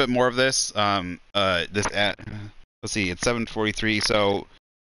a little bit more of this. This at let's see, it's 7:43, so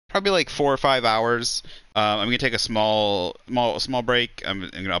probably like 4 or 5 hours. I'm gonna take a small break. I'm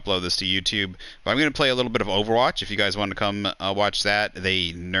gonna upload this to YouTube, but I'm gonna play a little bit of Overwatch. If you guys want to come watch that,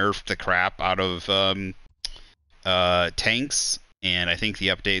 they nerfed the crap out of tanks, and I think the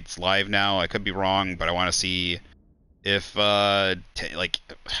update's live now. I could be wrong, but I want to see if like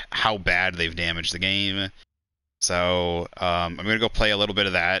how bad they've damaged the game. So I'm gonna go play a little bit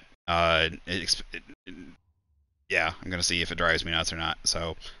of that. Yeah, I'm gonna see if it drives me nuts or not. So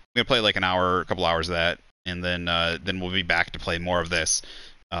I'm gonna play like a couple hours of that, and then we'll be back to play more of this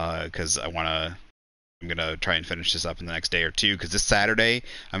because I'm gonna try and finish this up in the next day or two. Because this Saturday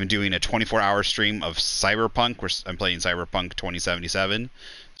I'm doing a 24-hour stream of Cyberpunk. I'm playing Cyberpunk 2077.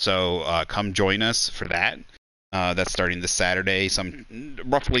 So come join us for that. That's starting this Saturday,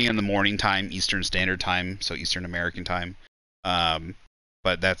 roughly in the morning time, Eastern Standard Time, so Eastern American time.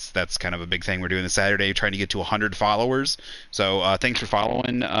 But that's kind of a big thing we're doing this Saturday, trying to get to 100 followers. So thanks for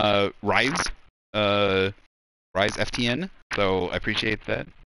following Rise FTN. So I appreciate that.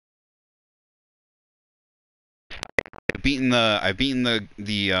 I've beaten the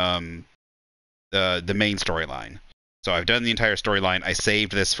main storyline. So I've done the entire storyline. I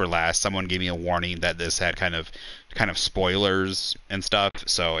saved this for last. Someone gave me a warning that this had kind of spoilers and stuff,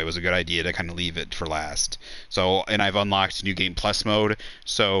 so it was a good idea to kind of leave it for last. So, and I've unlocked New Game Plus mode.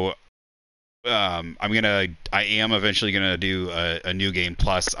 So I am eventually gonna do a New Game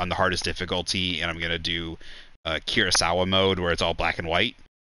Plus on the hardest difficulty, and I'm gonna do Kurosawa mode where it's all black and white.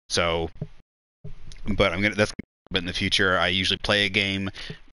 So, but that's in the future. I usually play a game,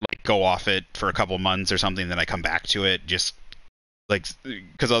 like go off it for a couple months or something, then I come back to it, just like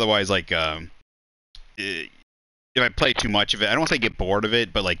because otherwise, like if I play too much of it, I don't want to say get bored of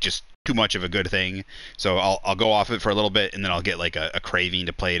it, but like just too much of a good thing. So I'll go off it for a little bit, and then I'll get like a craving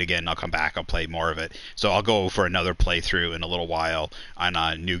to play it again. I'll come back, I'll play more of it. So I'll go for another playthrough in a little while on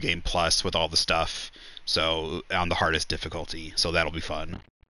New Game Plus with all the stuff. So on the hardest difficulty. So that'll be fun.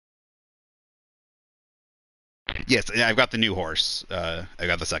 Yes, I've got the new horse. I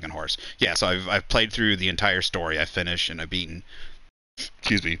got the second horse. Yeah, so I've played through the entire story. I've finished and I've beaten.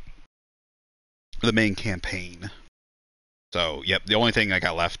 Excuse me. The main campaign. So yep, the only thing I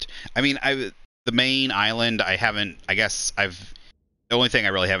got left. I mean, the main island. I haven't. I guess I've. The only thing I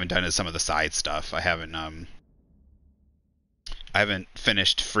really haven't done is some of the side stuff. I haven't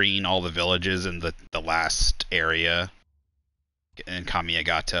finished freeing all the villages in the last area in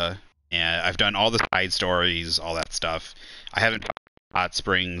Kamiyagata. And I've done all the side stories, all that stuff. I haven't Hot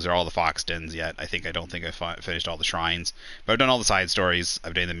Springs or all the Fox Dens yet. I don't think I finished all the shrines. But I've done all the side stories.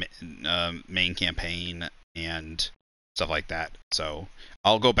 I've done the main campaign and stuff like that. So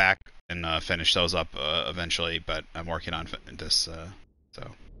I'll go back and finish those up eventually. But I'm working on this.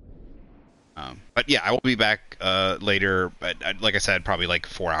 But yeah, I will be back later. But like I said, probably like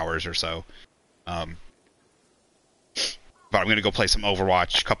 4 hours or so. But I'm going to go play some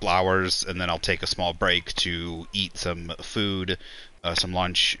Overwatch, a couple hours, and then I'll take a small break to eat some food, some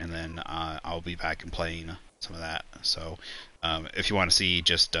lunch, and then I'll be back and playing some of that. So if you want to see,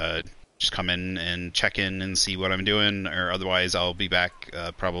 just come in and check in and see what I'm doing, or otherwise I'll be back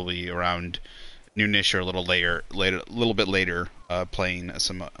probably around noonish or a little little bit later, playing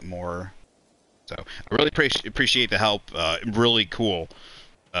some more. So I really appreciate the help. Really cool.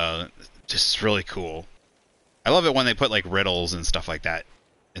 Just really cool. I love it when they put like riddles and stuff like that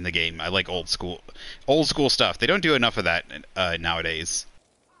in the game. I like old school stuff. They don't do enough of that nowadays.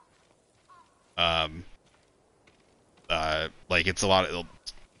 Like it's a lot of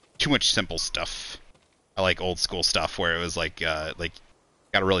too much simple stuff. I like old school stuff where it was like got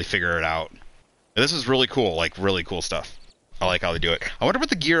to really figure it out. This is really cool, like really cool stuff. I like how they do it. I wonder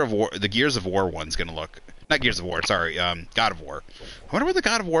what the Gears of War one's gonna look. Not Gears of War, sorry, God of War. I wonder what the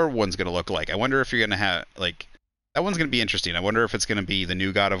God of War one's gonna look like. I wonder if you're gonna have like. That one's going to be interesting. I wonder if it's going to be the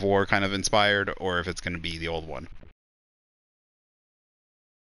new God of War kind of inspired, or if it's going to be the old one.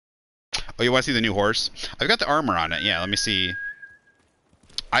 Oh, you want to see the new horse? I've got the armor on it. Yeah, let me see.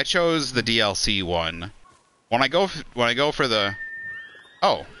 I chose the DLC one. When I go for the...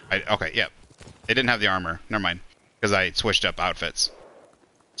 Oh, okay, yeah. It didn't have the armor. Never mind. Because I switched up outfits.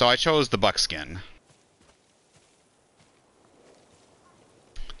 So I chose the buckskin.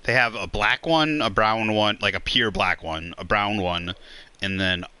 They have a black one, a brown one, like a pure black one, a brown one, and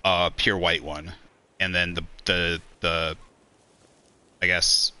then a pure white one. And then the I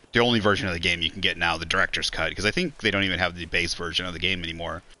guess the only version of the game you can get now, the director's cut, because I think they don't even have the base version of the game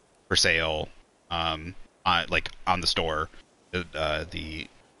anymore for sale. like on the store. The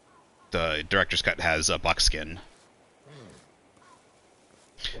director's cut has a buckskin.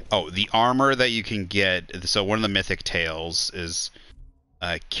 Oh, the armor that you can get. So one of the mythic tales is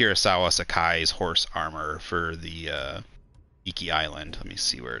Kurosawa Sakai's horse armor for the Iki Island. Let me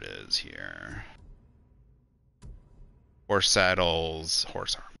see where it is here. Horse saddles,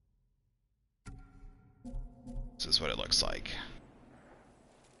 horse armor. This is what it looks like.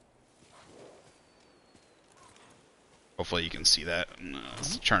 Hopefully you can see that.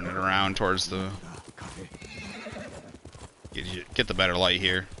 Let's turn it around towards the... Get the better light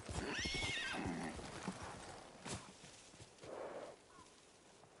here.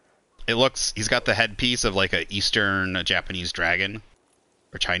 It looks... He's got the headpiece of like a Eastern Japanese dragon.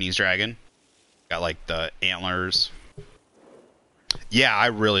 Or Chinese dragon. Got like the antlers. Yeah, I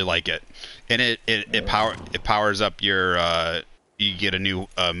really like it. And it powers up your... you get a new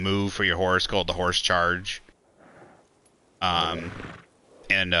move for your horse called the horse charge. And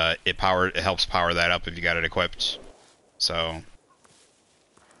it helps power that up if you got it equipped. So,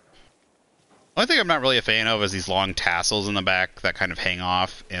 one thing I'm not really a fan of is these long tassels in the back that kind of hang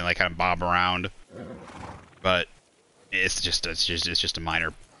off and like kind of bob around. But it's just a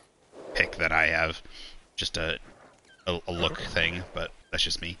minor pick that I have, just a look thing. But that's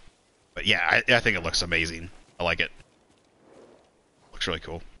just me. But yeah, I think it looks amazing. I like it. Looks really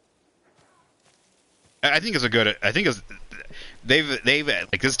cool. I think it's a good. I think it's they've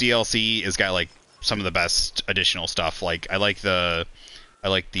like this DLC has got like some of the best additional stuff. Like I like the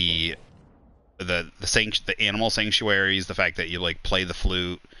animal sanctuaries. The fact that you like play the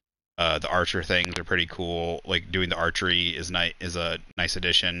flute, the archer things are pretty cool. Like doing the archery is a nice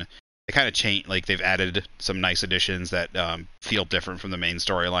addition. They kind of change. Like they've added some nice additions that feel different from the main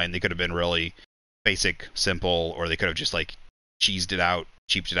storyline. They could have been really basic, simple, or they could have just like cheaped it out,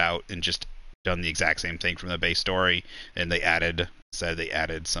 and just done the exact same thing from the base story. And they added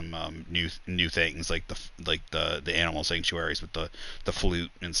some new things like the animal sanctuaries with the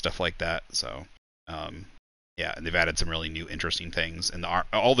flute and stuff like that. So yeah, and they've added some really new interesting things, and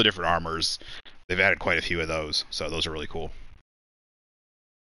all the different armors, they've added quite a few of those. So those are really cool.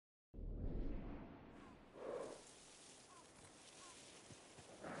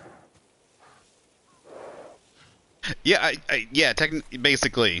 Yeah,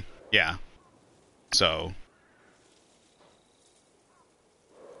 basically, yeah. So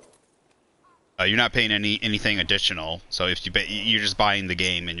you're not paying anything additional. So if you're just buying the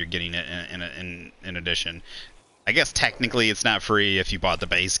game and you're getting it in addition. I guess technically it's not free if you bought the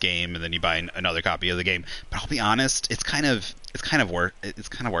base game and then you buy another copy of the game. But I'll be honest, it's kind of worth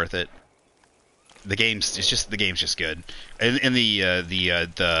it. The game's just good, and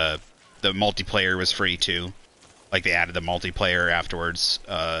the multiplayer was free too. Like they added the multiplayer afterwards,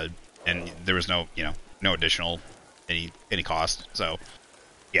 and there was no additional any cost. So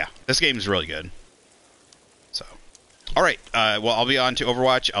yeah, this game is really good. So all right, well I'll be on to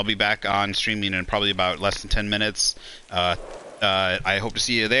Overwatch. I'll be back on streaming in probably about less than 10 minutes. I hope to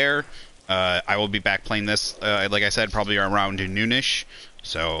see you there. I will be back playing this, like I said, probably around noonish.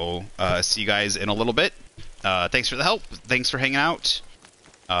 So see you guys in a little bit. Thanks for the help. Thanks for hanging out.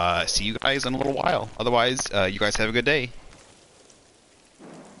 See you guys in a little while. Otherwise, you guys have a good day.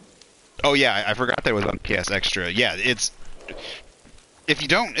 Oh yeah, I forgot that it was on PS Extra. Yeah, it's if you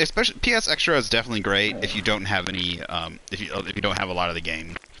don't, especially PS Extra is definitely great if you don't have any, if you don't have a lot of the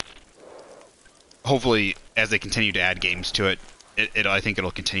game. Hopefully, as they continue to add games to it, I think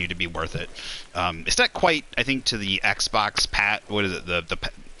it'll continue to be worth it. It's not quite, I think, to the Xbox what is it?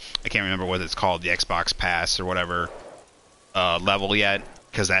 I can't remember what it's called, the Xbox Pass or whatever level yet,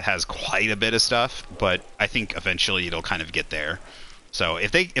 because that has quite a bit of stuff. But I think eventually it'll kind of get there. So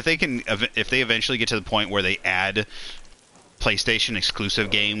if they eventually get to the point where they add PlayStation exclusive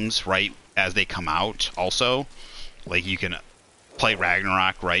games right as they come out, also, like you can play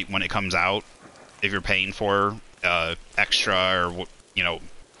Ragnarok right when it comes out if you're paying for extra or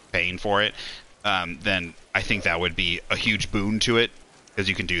paying for it, then I think that would be a huge boon to it, because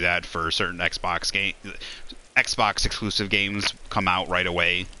you can do that for certain Xbox exclusive games come out right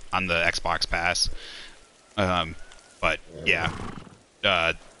away on the Xbox Pass. But yeah,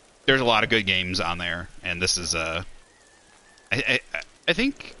 there's a lot of good games on there, and this is I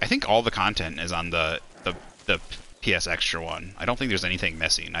think all the content is on the PS Extra one. I don't think there's anything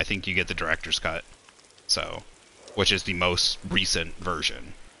missing. I think you get the director's cut, so which is the most recent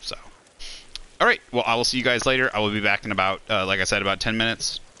version. So, all right. Well, I will see you guys later. I will be back in about, like I said, about 10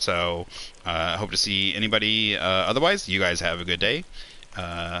 minutes. So, hope to see anybody. Otherwise, you guys have a good day.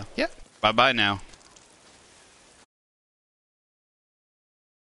 Yeah. Bye bye now.